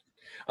Velvet?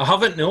 I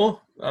haven't, no.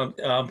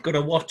 I'm going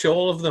to watch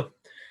all of them.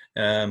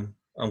 I'm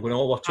going to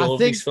watch all of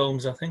these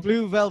films, I think.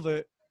 Blue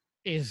Velvet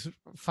is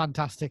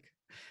fantastic.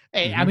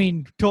 I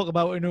mean, talk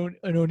about an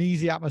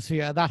uneasy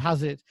atmosphere. That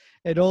has it.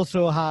 It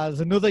also has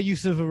another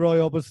use of a Roy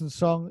Orbison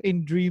song,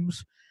 In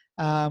Dreams,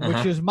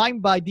 which is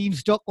mimed by Dean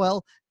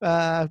Stockwell,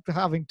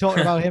 having talked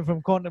about him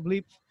from Quantum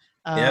Leap.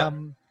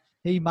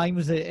 He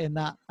mimes it in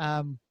that.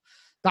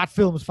 That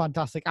film's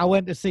fantastic. I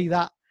went to see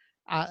that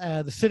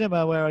at the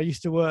cinema where I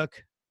used to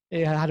work.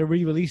 It had a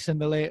re-release in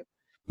the late,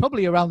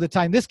 probably around the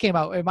time this came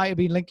out. It might have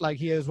been linked like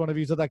here's one of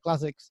his other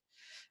classics.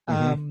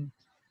 And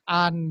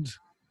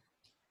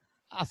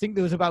I think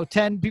there was about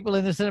 10 people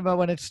in the cinema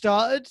when it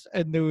started,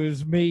 and there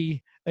was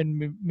me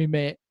and me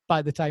mate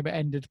by the time it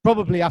ended,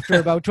 probably after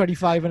about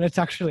 25 minutes,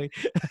 actually.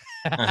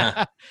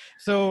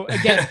 So,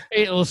 again,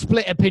 it'll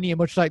split opinion,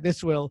 much like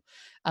this will.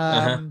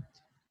 I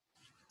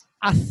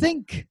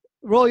think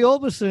Roy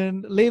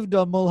Orbison lived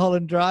on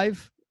Mulholland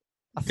Drive.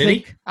 I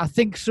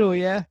think so,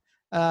 yeah.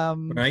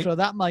 Right. So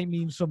that might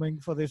mean something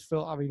for this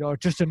film. I mean, or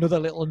just another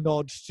little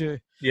nod to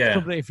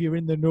somebody if you're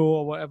in the know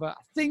or whatever.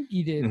 I think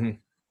he did.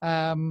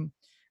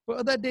 But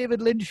other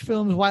David Lynch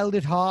films, Wild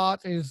at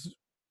Heart is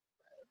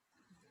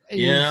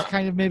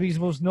kind of maybe his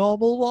most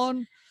normal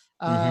one.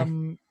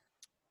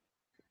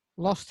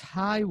 Lost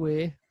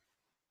Highway,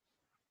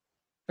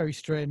 very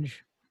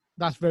strange.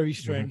 That's very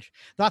strange.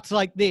 That's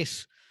like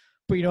this.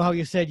 But you know how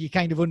you said you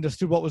kind of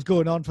understood what was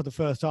going on for the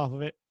first half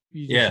of it.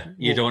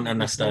 You don't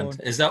understand.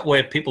 Is that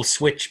where people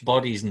switch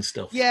bodies and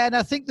stuff? Yeah, and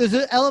I think there's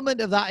an element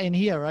of that in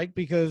here, right?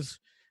 Because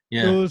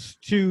those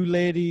two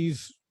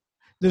ladies,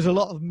 there's a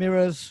lot of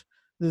mirrors.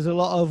 There's a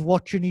lot of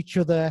watching each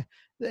other.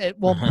 At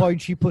one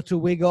point, she puts a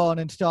wig on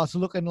and starts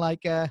looking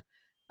like a...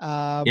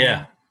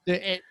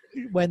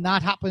 when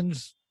that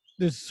happens,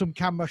 there's some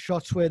camera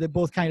shots where they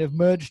both kind of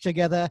merge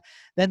together.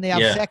 Then they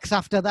have sex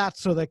after that,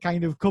 so they're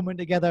kind of coming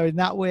together in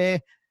that way.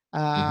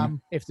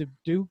 If they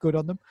do, good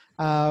on them.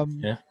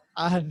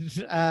 And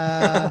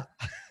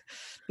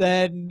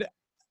then,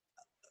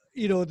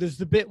 there's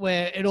the bit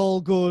where it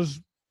all goes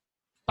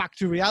back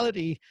to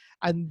reality,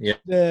 and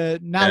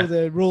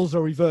the roles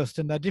are reversed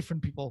and they're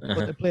different people, but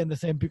they're playing the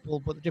same people,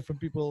 but they're different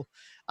people.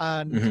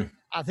 And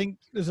I think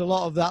there's a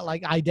lot of that,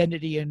 like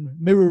identity and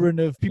mirroring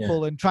of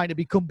people and trying to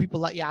become people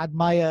that you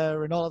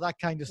admire and all of that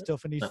kind of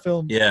stuff in these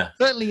films.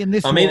 Certainly in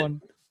this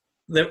one.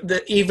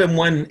 Even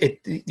when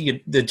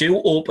they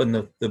do open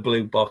the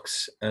blue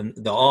box and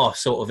they are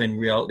sort of in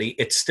reality,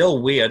 it's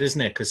still weird, isn't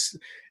it? Because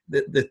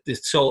the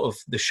sort of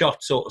the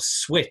shot sort of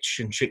switch,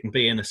 and she can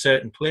be in a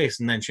certain place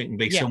and then she can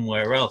be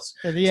somewhere else.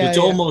 So it's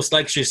almost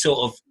like she's sort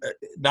of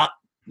that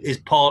is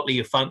partly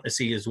a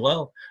fantasy as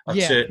well at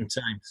certain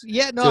times.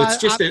 So it's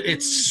just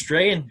it's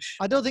strange.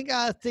 I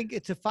think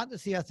it's a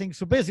fantasy. I think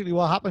so. Basically,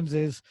 what happens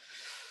is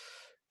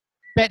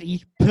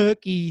Betty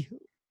Perky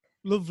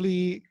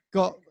lovely,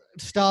 got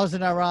stars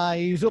in her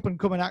eyes,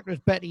 up-and-coming actress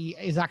Betty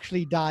is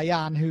actually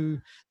Diane, who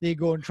they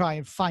go and try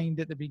and find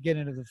at the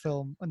beginning of the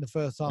film, in the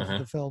first half of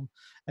the film,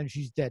 and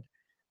she's dead.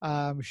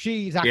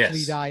 She's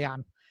actually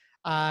Diane,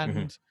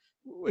 and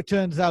it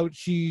turns out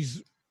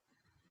she's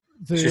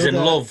in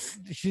love.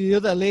 The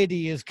other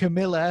lady is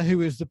Camilla,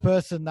 who is the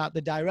person that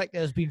the director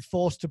has been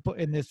forced to put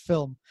in this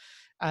film,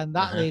 and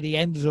that lady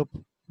ends up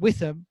with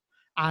him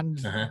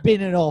and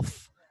binning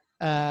off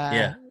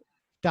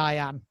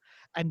Diane.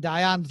 And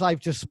Diane's life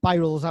just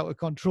spirals out of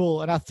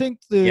control. And I think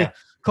the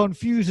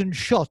confusing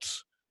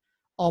shots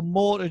are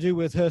more to do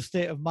with her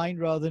state of mind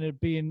rather than it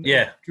being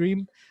a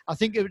dream. I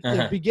think at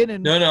the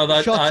beginning,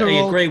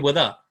 I agree with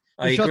that.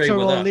 I agree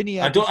with that.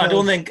 Linear I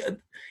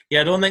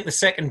don't think the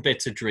second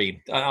bit's a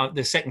dream.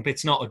 The second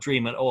bit's not a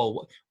dream at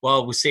all.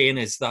 What we're saying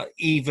is that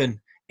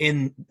even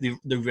in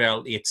the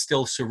reality, it's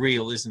still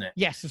surreal, isn't it?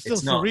 Yes, it's still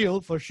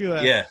surreal for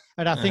sure. Yeah,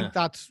 and I think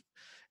that's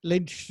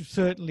Lynch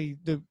certainly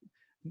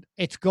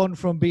it's gone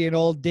from being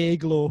all day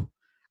glow,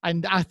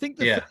 and I think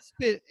the first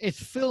bit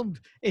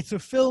it's a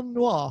film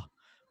noir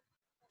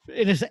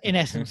in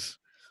essence,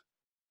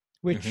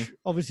 which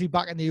obviously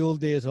back in the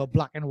old days are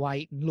black and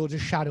white and loads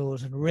of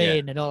shadows and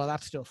rain and all of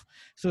that stuff.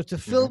 So it's a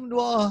film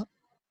noir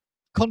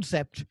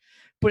concept,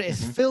 but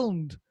it's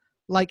filmed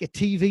like a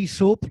TV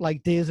soap,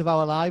 like Days of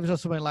Our Lives or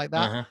something like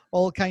that.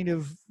 All kind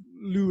of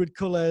lurid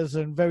colours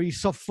and very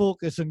soft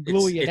focus and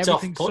glowy, and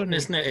everything's sunny,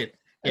 isn't it?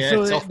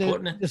 So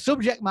the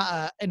subject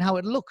matter and how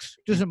it looks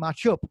doesn't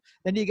match up.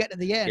 Then you get to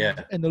the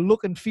end and the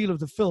look and feel of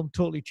the film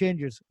totally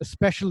changes,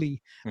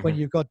 especially when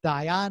you've got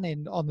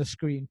Diane on the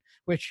screen,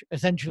 which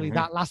essentially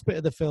that last bit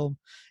of the film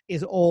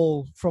is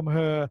all from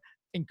her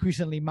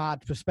increasingly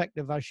mad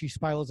perspective as she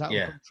spirals out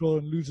of control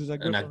and loses her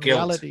grip on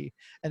reality,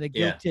 and the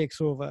guilt takes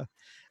over.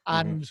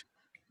 And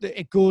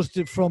it goes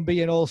from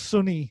being all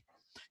sunny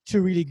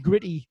to really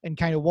gritty and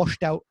kind of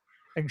washed out.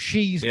 And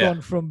she's gone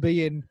from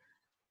being,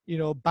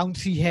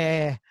 bouncy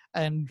hair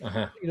and,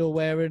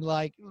 wearing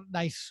like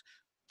nice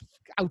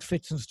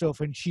outfits and stuff.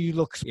 And she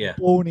looks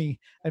bony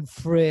and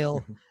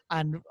frail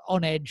and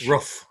on edge.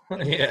 Rough.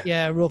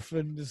 Rough.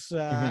 And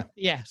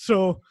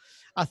so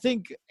I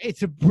think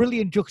it's a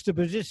brilliant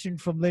juxtaposition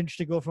from Lynch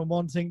to go from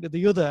one thing to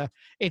the other.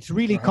 It's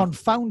really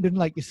confounding,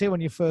 like you say,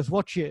 when you first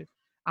watch it.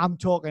 I'm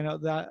talking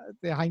the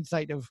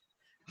hindsight of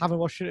having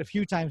watched it a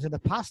few times in the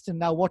past and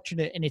now watching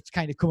it, and it's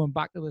kind of coming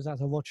back to us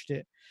as I watched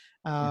it.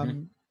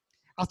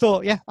 I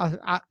thought,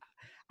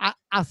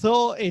 I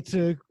thought it's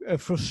a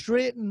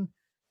frustrating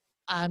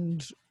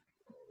and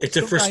it's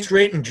a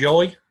frustrating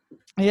joy.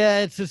 Yeah,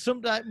 it's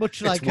sometimes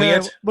much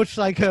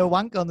like her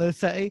wank on the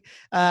set.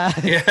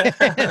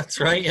 That's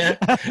right. Yeah,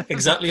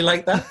 exactly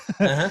like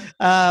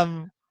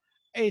that.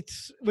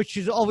 Which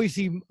is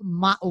obviously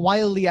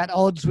wildly at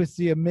odds with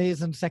the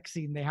amazing sex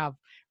scene they have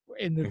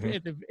in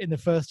the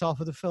first half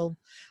of the film.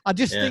 I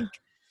just think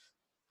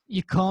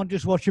you can't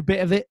just watch a bit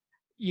of it.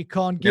 You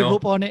can't give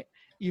up on it.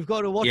 You've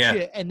got to watch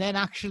it and then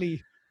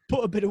actually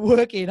put a bit of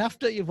work in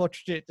after you've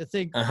watched it to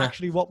think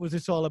actually what was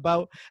this all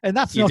about. And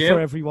that's not for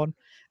everyone.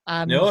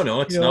 And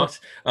no, it's not.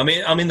 I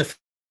mean, the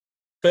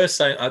first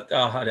time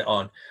I had it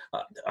on,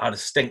 I had a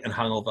stinking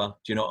hangover.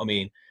 Do you know what I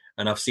mean?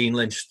 And I've seen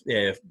Lynch.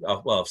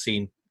 I've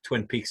seen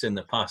Twin Peaks in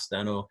the past.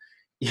 I know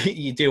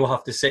you do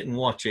have to sit and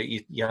watch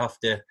it. You have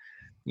to,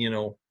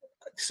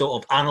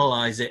 sort of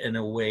analyze it in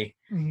a way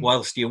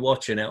whilst you're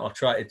watching it. I'll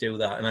try to do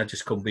that, and I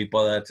just couldn't be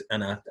bothered,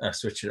 and I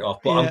switched it off.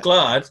 But I'm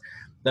glad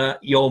that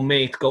your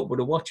mate got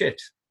to watch it,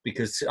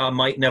 because I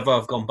might never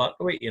have gone back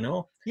to it,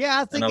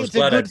 Yeah, I think it's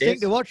a good thing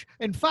to watch.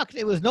 In fact,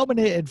 he was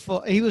nominated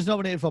for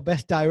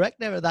Best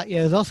Director at that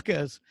year's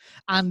Oscars,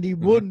 and he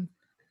won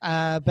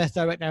Best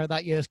Director at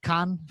that year's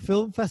Cannes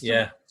Film Festival.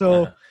 Yeah.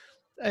 So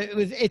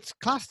it's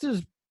classed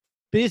as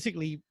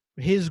basically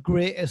his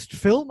greatest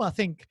film, I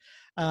think.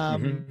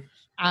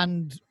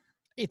 And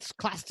it's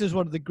classed as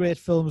one of the great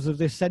films of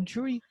this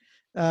century.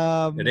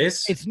 It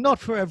is. It's not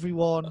for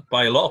everyone.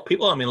 By a lot of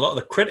people. I mean, a lot of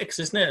the critics,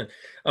 isn't it?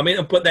 I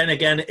mean, but then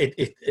again,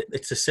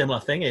 it's a similar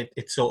thing.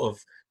 It's sort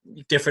of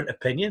different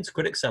opinions.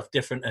 Critics have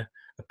different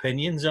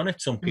opinions on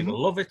it. Some people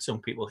love it.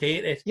 Some people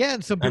hate it. Yeah,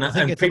 and some people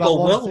think it's about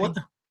one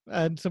thing.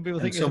 And some people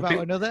think it's about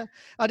another.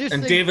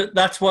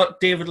 That's what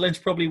David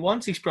Lynch probably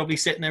wants. He's probably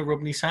sitting there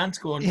rubbing his hands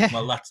going,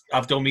 well,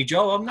 I've done my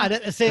job, haven't I? And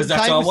at the same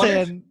time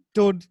saying,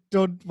 don't,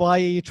 why are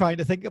you trying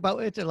to think about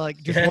it? And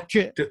just watch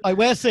it. Like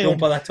we're saying,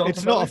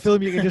 it's not a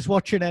film you can just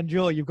watch and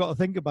enjoy. You've got to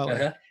think about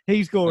it.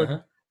 He's going,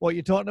 what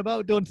you're talking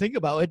about? Don't think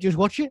about it. Just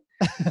watch it.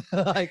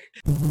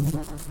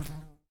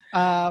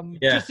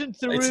 Justin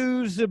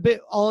Theroux's a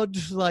bit odd,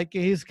 like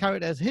his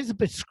characters. He's a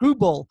bit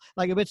screwball,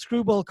 like a bit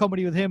screwball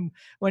comedy with him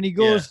when he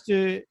goes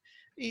to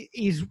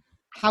his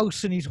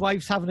house and his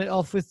wife's having it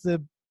off with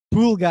the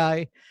pool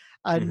guy,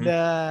 and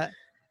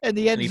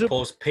he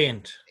pours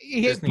paint.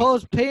 He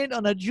pours paint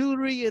on her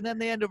jewelry, and then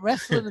they end up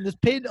wrestling, and there's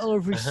paint all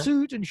over his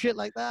suit and shit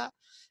like that.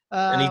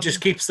 And he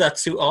just keeps that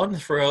suit on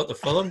throughout the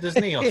film,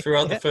 doesn't he? Or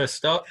throughout the first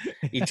start,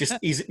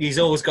 he's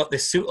always got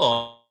this suit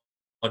on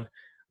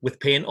with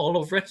paint all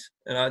over it.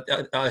 And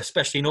I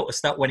especially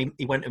noticed that when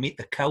he went to meet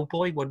the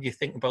cowboy. What do you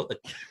think about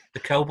the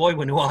cowboy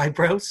with no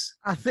eyebrows?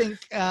 I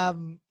think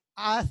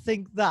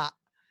that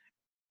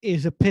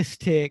is a piss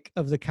take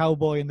of the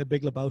cowboy in The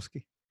Big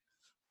Lebowski.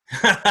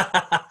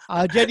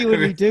 I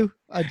genuinely do.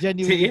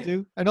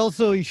 Do. And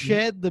also, he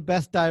shared the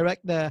Best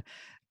Director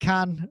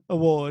Cannes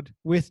Award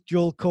with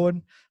Joel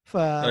Cohen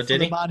for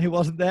The Man Who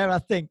Wasn't There. I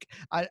think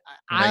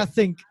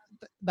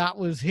that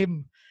was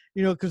him.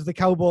 You know, because the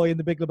cowboy in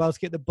The Big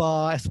Lebowski at the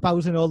bar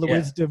espousing all the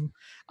wisdom.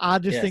 I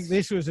just think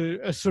this was a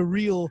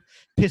surreal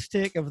piss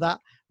take of that,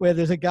 where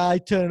there's a guy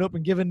turning up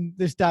and giving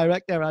this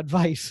director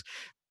advice.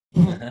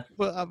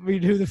 But I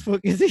mean, who the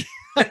fuck is he?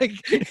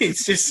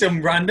 It's just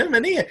some random,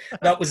 isn't he?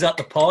 That was at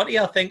the party,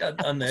 I think,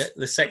 on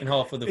the second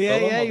half of the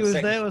film. Yeah, he was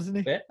there,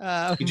 wasn't he?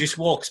 He just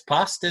walks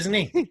past, doesn't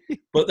he?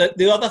 But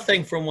the other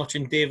thing from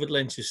watching David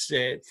Lynch's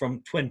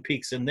from Twin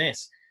Peaks and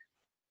this,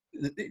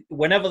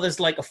 whenever there's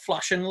like a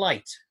flashing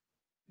light,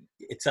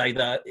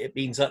 it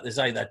means that there's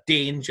either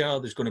danger,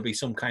 there's going to be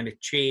some kind of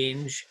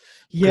change.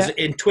 Because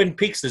in Twin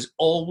Peaks, there's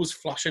always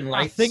flashing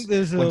lights. I think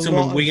there's when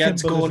something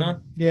weird's going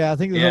on. Yeah, I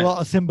think there's a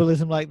lot of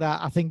symbolism like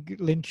that. I think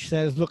Lynch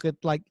says, look at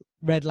like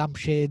red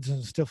lampshades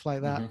and stuff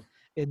like that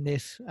in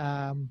this.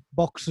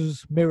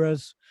 Boxes,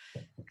 mirrors,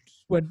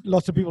 when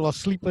lots of people are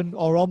sleeping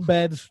or on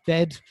beds,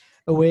 dead,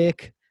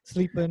 awake,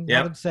 sleeping,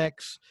 having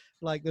sex.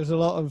 Like there's a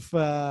lot of,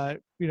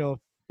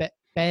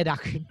 bed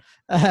action.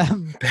 I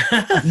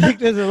think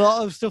there's a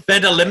lot of stuff.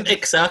 Bed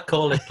Olympics, I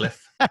call it,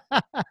 Cliff.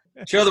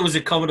 Sure, there was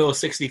a Commodore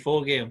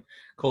 64 game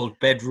called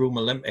Bedroom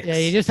Olympics. Yeah,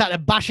 you just had to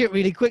bash it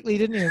really quickly,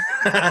 didn't you?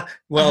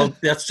 Well,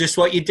 that's just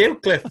what you do,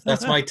 Cliff.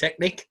 That's my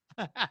technique.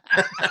 But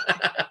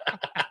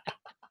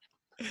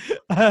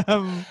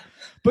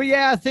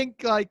yeah,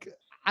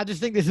 I just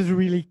think this is a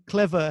really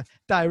clever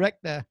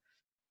director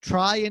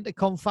trying to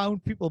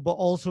confound people, but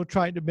also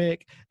trying to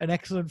make an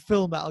excellent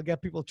film that'll get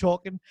people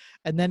talking.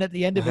 And then at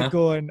the end of it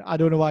going, I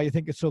don't know why you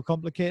think it's so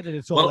complicated.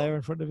 It's all there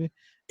in front of you.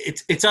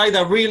 It's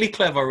either really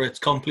clever or it's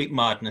complete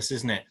madness,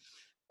 isn't it?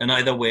 And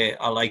either way,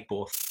 I like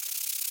both.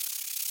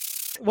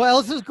 What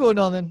else is going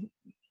on then?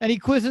 Any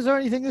quizzes or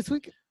anything this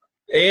week?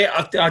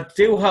 Yeah, I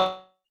do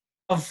have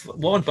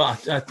one,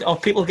 but are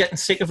people getting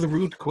sick of the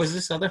rude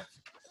quizzes, are they?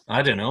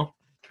 I don't know.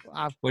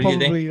 What do you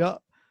think?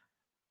 Not.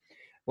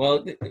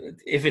 Well,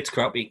 if it's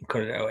crap, you can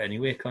cut it out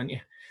anyway, can't you?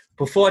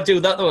 Before I do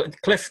that, though,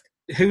 Cliff,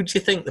 who do you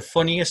think the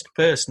funniest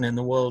person in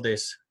the world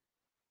is?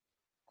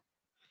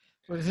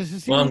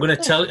 Well, I'm going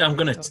to tell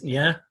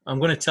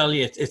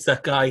you. It's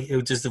that guy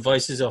who does the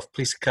voices of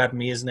Police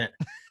Academy, isn't it?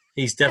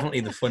 He's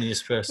definitely the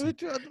funniest person.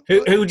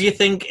 Who do you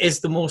think is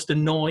the most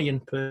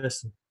annoying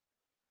person?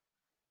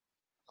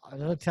 I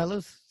don't know. Tell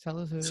us.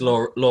 It's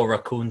Laura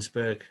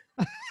Koonsberg.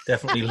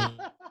 Definitely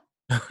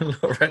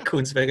Laura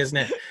Koonsberg, isn't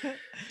it?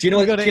 Do you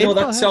know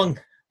that song?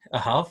 I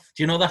have.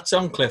 Do you know that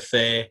song, Cliff?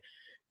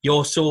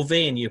 You're so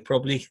vain, you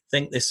probably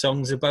think this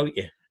song's about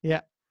you.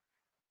 Yeah.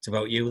 It's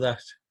about you,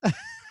 that.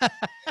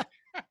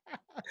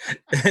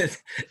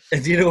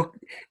 Do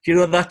you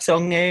know that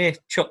song,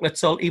 Chocolate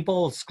Salty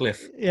Balls,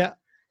 Cliff? Yeah.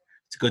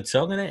 It's a good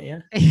song, isn't it?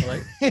 Yeah.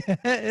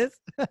 It is.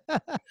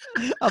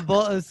 I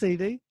bought a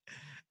CD.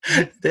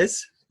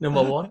 This,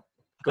 number one.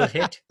 Good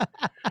hit.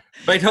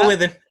 Right, how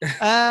with it?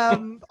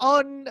 On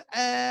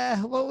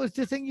what was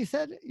the thing you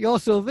said? You're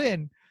so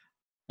vain.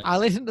 I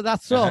listen to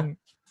that song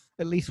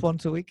at least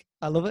once a week.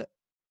 I love it.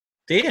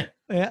 Do you?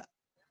 Yeah.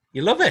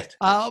 You love it?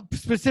 I'll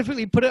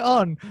specifically put it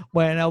on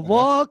when I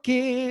walk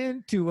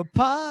into a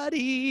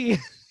party.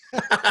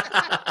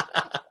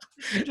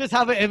 Just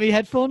have it in my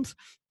headphones.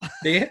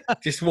 Do you?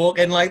 Just walk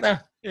in like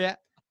that? Yeah.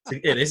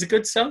 It is a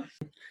good song.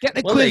 Get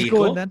the quiz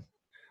going then.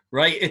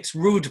 Right, it's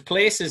rude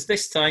places.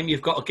 This time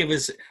you've got to give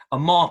us a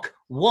mark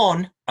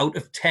 1 out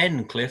of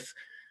 10, Cliff,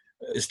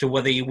 as to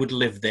whether you would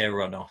live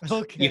there or not.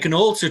 Okay. You can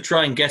also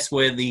try and guess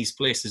where these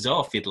places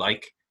are if you'd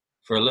like,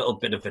 for a little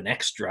bit of an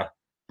extra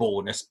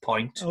bonus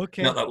point.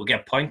 Okay. Not that we'll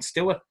get points,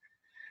 do we?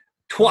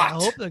 Twat. I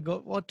hope they go.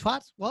 What?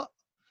 Twat? What?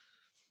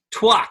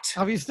 Twat.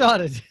 Have you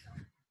started?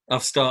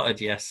 I've started,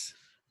 yes.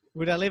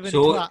 Would I live in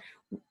Twat?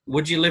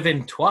 Would you live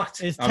in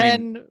Twat? Is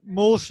 10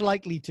 most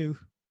likely to?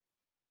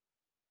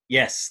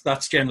 Yes,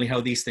 that's generally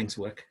how these things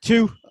work.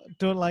 2,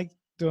 don't like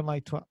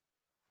Twat.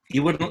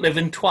 You wouldn't live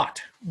in Twat?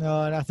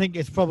 No, and I think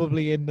it's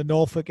probably in the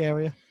Norfolk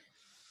area.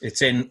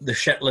 It's in the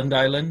Shetland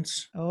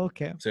Islands.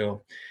 Okay.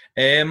 So,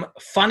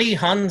 Fanny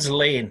Hans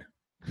Lane.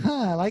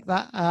 I like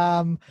that.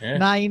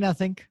 9, I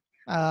think.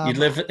 You'd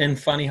live in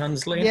Fanny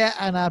Hans Lane? Yeah,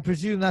 and I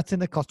presume that's in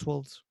the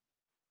Cotswolds.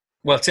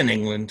 Well, it's in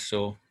England,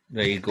 so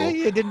there you go.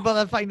 You didn't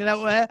bother finding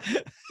out where?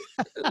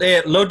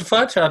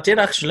 Ludford, I did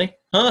actually.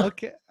 Huh?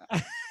 Okay.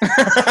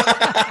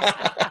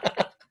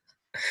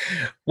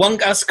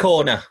 Wanka's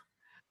Corner.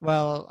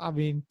 Well, I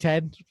mean,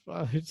 10.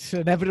 It's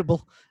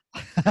inevitable.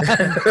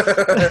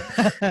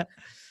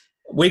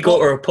 We go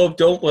to a pub,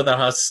 don't we, that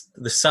has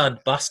the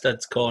Sad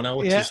Bastards Corner,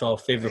 which is our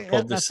favourite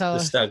pub, the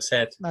Stag's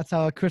Head. That's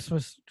our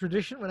Christmas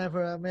tradition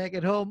whenever I make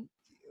it home.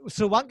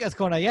 So Wanka's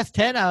Corner, yes,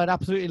 10, I would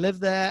absolutely live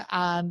there.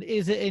 And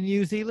is it in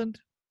New Zealand?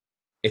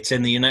 It's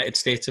in the United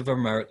States of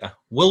America.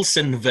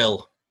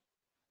 Wilsonville,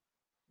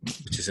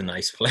 which is a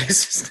nice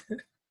place.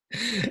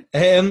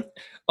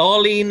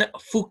 Arlene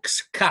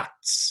Fuchs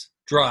Katz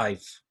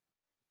Drive.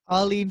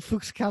 Arlene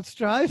Fuchs Katz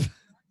Drive?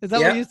 Is that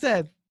what you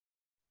said?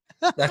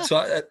 That's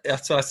what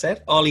I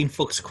said. Arlene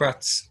Fuchs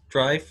Katz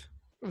Drive.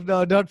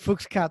 No, not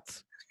Fuchs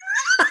Katz.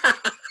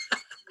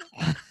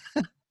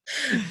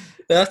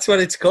 That's what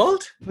it's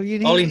called? Well, you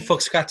need Arlene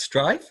Fuchs Katz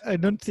Drive?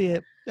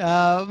 Enunciate.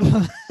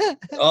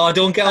 Oh,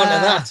 don't get on to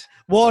that.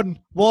 One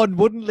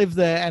wouldn't live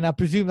there, and I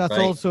presume that's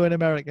Right. also in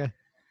America.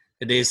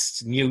 It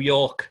is New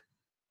York.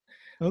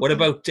 Okay. What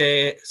about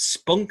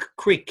Spunk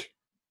Creek?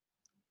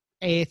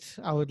 8,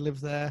 I would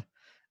live there.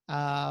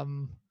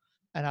 And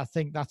I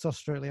think that's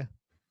Australia.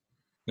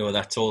 No,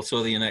 that's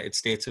also the United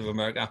States of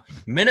America.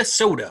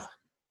 Minnesota.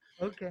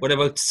 Okay. What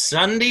about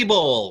Sandy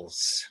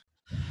Balls?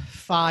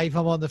 5,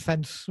 I'm on the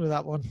fence with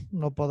that one.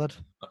 Not bothered.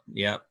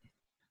 Yeah.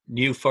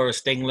 New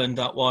Forest, England,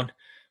 that one.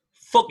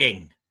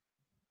 Fucking.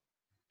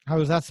 How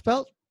is that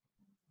spelled?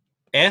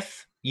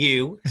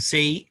 Fucking.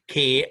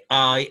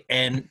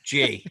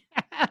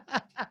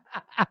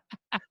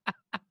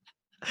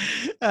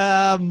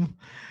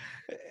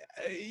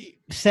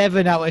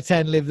 7 out of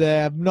 10 live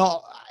there. I'm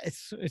not.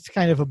 It's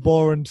kind of a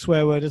boring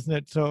swear word, isn't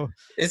it? So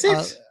Is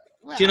it?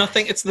 Do you not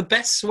think it's the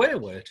best swear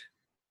word?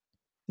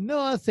 No,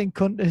 I think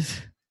cunt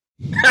is.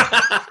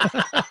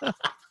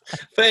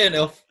 Fair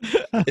enough.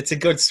 It's a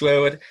good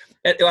swear word.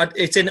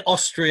 It's in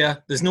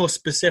Austria. There's no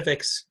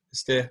specifics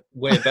as to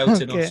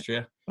whereabouts in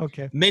Austria.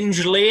 Okay.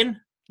 Minge Lane.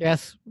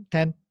 Yes,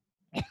 10.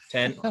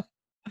 10.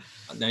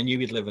 I knew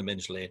you'd live in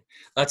Minge Lane.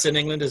 That's in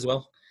England as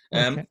well.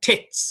 Okay.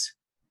 Tits.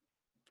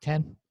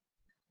 10.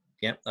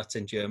 Yep, that's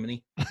in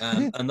Germany.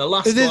 And the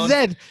last Is it one.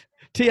 Z?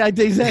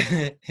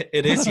 TIDZ.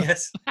 It is,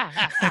 yes.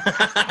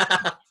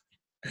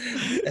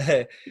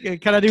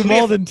 Can I do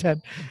more than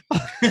 10?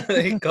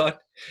 Thank God.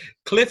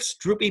 Cliff's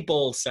Droopy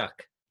Ball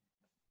Sack.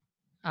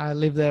 I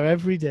live there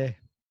every day.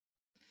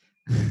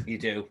 You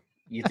do.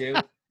 You do.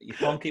 You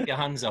can't keep your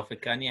hands off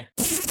it, can you?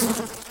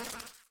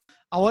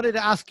 I wanted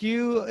to ask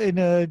you in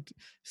a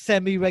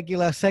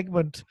semi-regular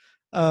segment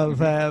of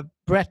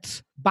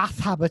Brett's bath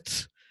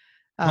habits.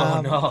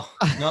 Oh, no.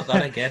 Not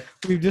that again.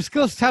 We've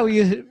discussed how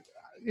you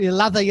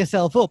lather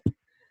yourself up.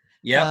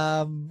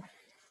 Yeah.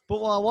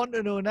 But what I want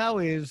to know now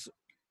is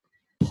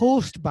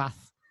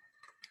post-bath.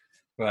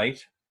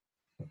 Right.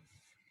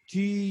 Do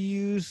you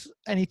use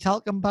any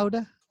talcum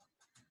powder?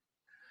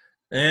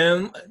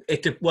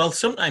 Well,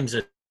 sometimes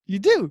I You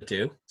do?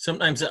 do.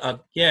 Sometimes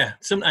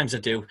sometimes I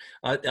do.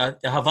 I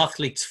have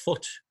athlete's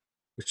foot,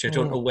 which I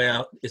don't know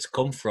where it's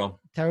come from.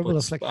 Terrible But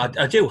affliction.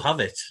 I do have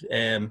it.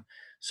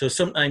 So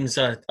sometimes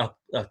I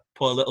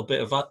put a little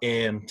bit of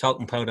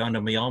talcum powder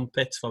under my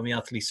armpits for my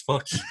athlete's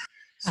foot.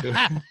 So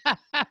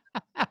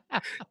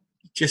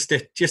just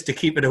to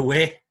keep it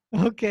away.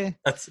 Okay.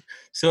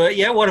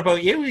 What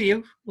about you? Are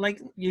you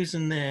like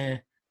using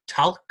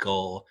talc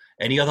or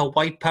any other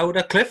white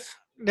powder, Cliff?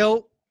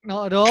 No,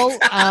 not at all.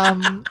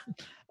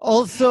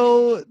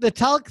 Also, the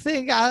talc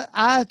thing,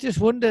 I just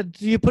wondered,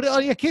 do you put it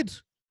on your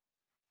kids?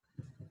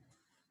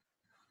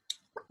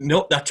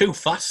 No, they're too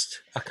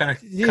fast. I kind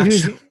of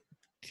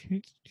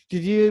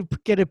Did you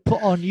get it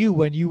put on you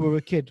when you were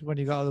a kid, when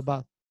you got out of the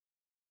bath?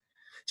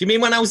 Do you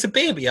mean when I was a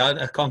baby?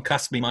 I can't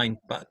cast my mind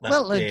back that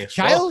Well, day. a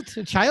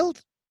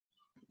child?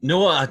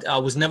 No, I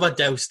was never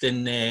doused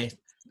in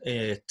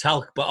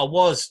talc, but I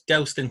was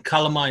doused in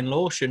calamine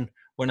lotion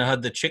when I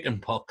had the chicken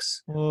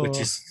pox, which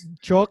is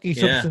chalky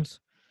substance.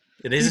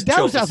 It is. I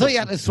chalky thought you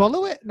had to substance.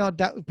 swallow it, not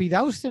be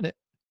doused in it.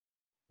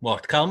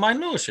 What, calamine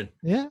lotion?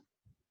 Yeah.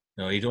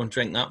 No, you don't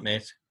drink that,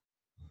 mate.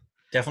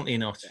 Definitely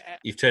not.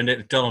 You've turned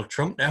into Donald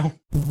Trump now.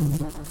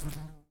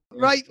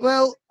 Right,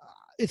 well,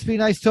 it's been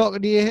nice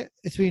talking to you.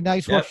 It's been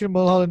nice watching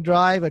Mulholland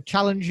Drive, a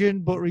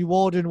challenging but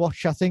rewarding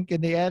watch, I think,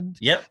 in the end.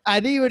 Yep.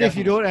 And even if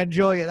you don't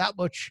enjoy it that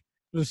much,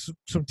 there's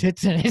some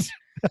tits in it.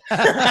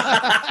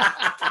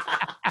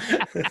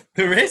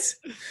 There is.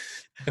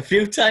 A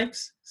few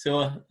times.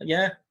 So,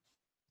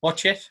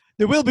 watch it.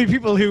 There will be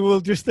people who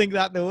will just think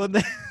that, though, won't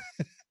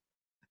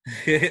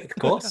they? Of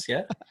course,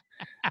 yeah.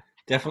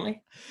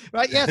 Definitely.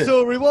 Right, yeah,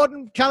 so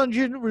rewarding,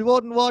 challenging,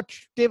 rewarding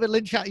watch. David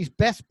Lynch at his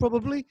best,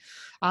 probably,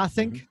 I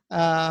think.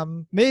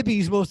 Maybe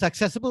he's most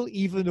accessible,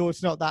 even though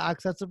it's not that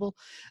accessible.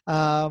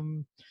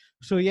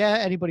 So, yeah,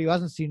 anybody who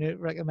hasn't seen it,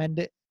 recommend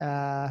it.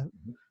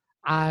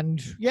 And,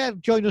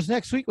 join us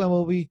next week when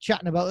we'll be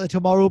chatting about the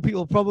Tomorrow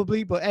People,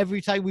 probably. But every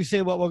time we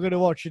say what we're going to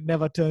watch, it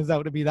never turns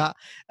out to be that.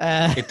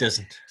 It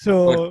doesn't.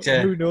 So, But,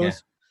 who knows? yeah.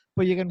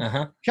 But you can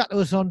chat to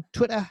us on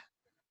Twitter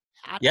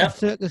at the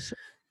Circus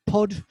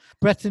Pod.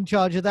 Brett's in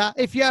charge of that.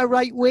 If you're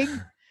right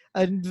wing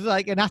and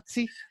like a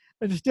Nazi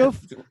and stuff,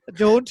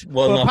 don't.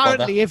 Well, but not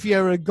apparently, bother. if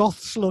you're a goth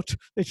slut,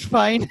 it's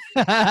fine.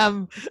 Or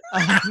on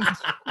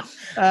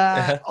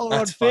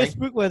That's fine.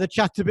 Facebook, where the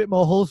chat's a bit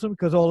more wholesome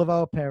because all of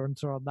our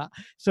parents are on that.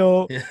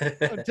 So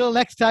until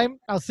next time,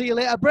 I'll see you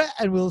later, Brett,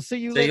 and we'll see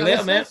you See you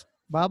later, mate.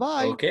 Bye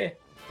bye. Okay.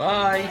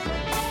 Bye.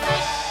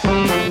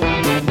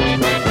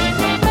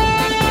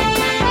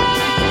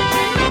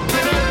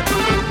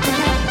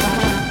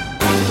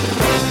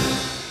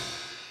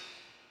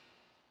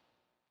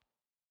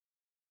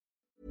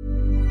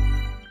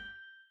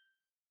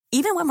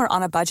 Even when we're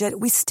on a budget,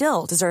 we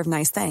still deserve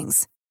nice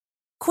things.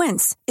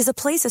 Quince is a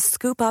place to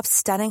scoop up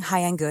stunning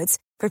high-end goods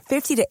for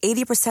 50 to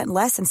 80%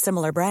 less than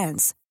similar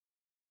brands.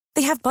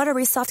 They have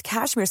buttery soft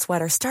cashmere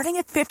sweaters starting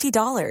at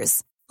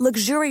 $50,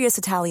 luxurious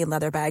Italian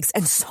leather bags,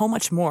 and so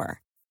much more.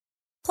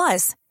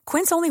 Plus,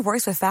 Quince only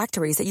works with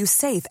factories that use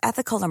safe,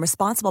 ethical, and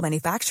responsible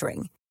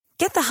manufacturing.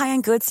 Get the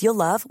high-end goods you'll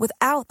love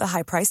without the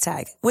high price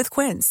tag with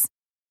Quince.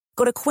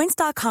 Go to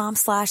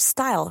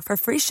quince.com/style for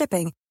free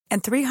shipping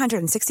and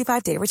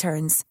 365-day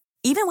returns.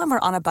 Even when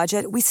we're on a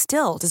budget, we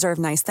still deserve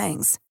nice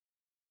things.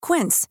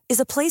 Quince is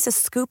a place to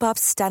scoop up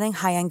stunning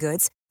high-end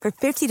goods for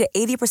 50 to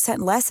 80%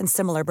 less than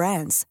similar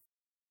brands.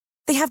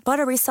 They have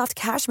buttery soft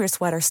cashmere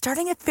sweaters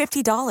starting at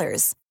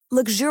 $50,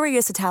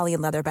 luxurious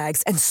Italian leather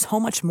bags, and so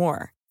much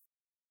more.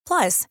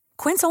 Plus,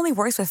 Quince only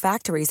works with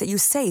factories that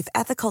use safe,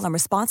 ethical, and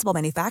responsible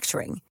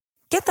manufacturing.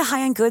 Get the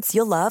high-end goods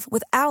you'll love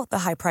without the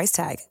high price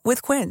tag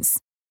with Quince.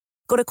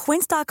 Go to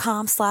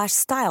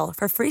quince.com/style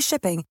for free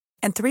shipping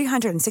and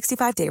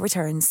 365-day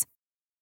returns.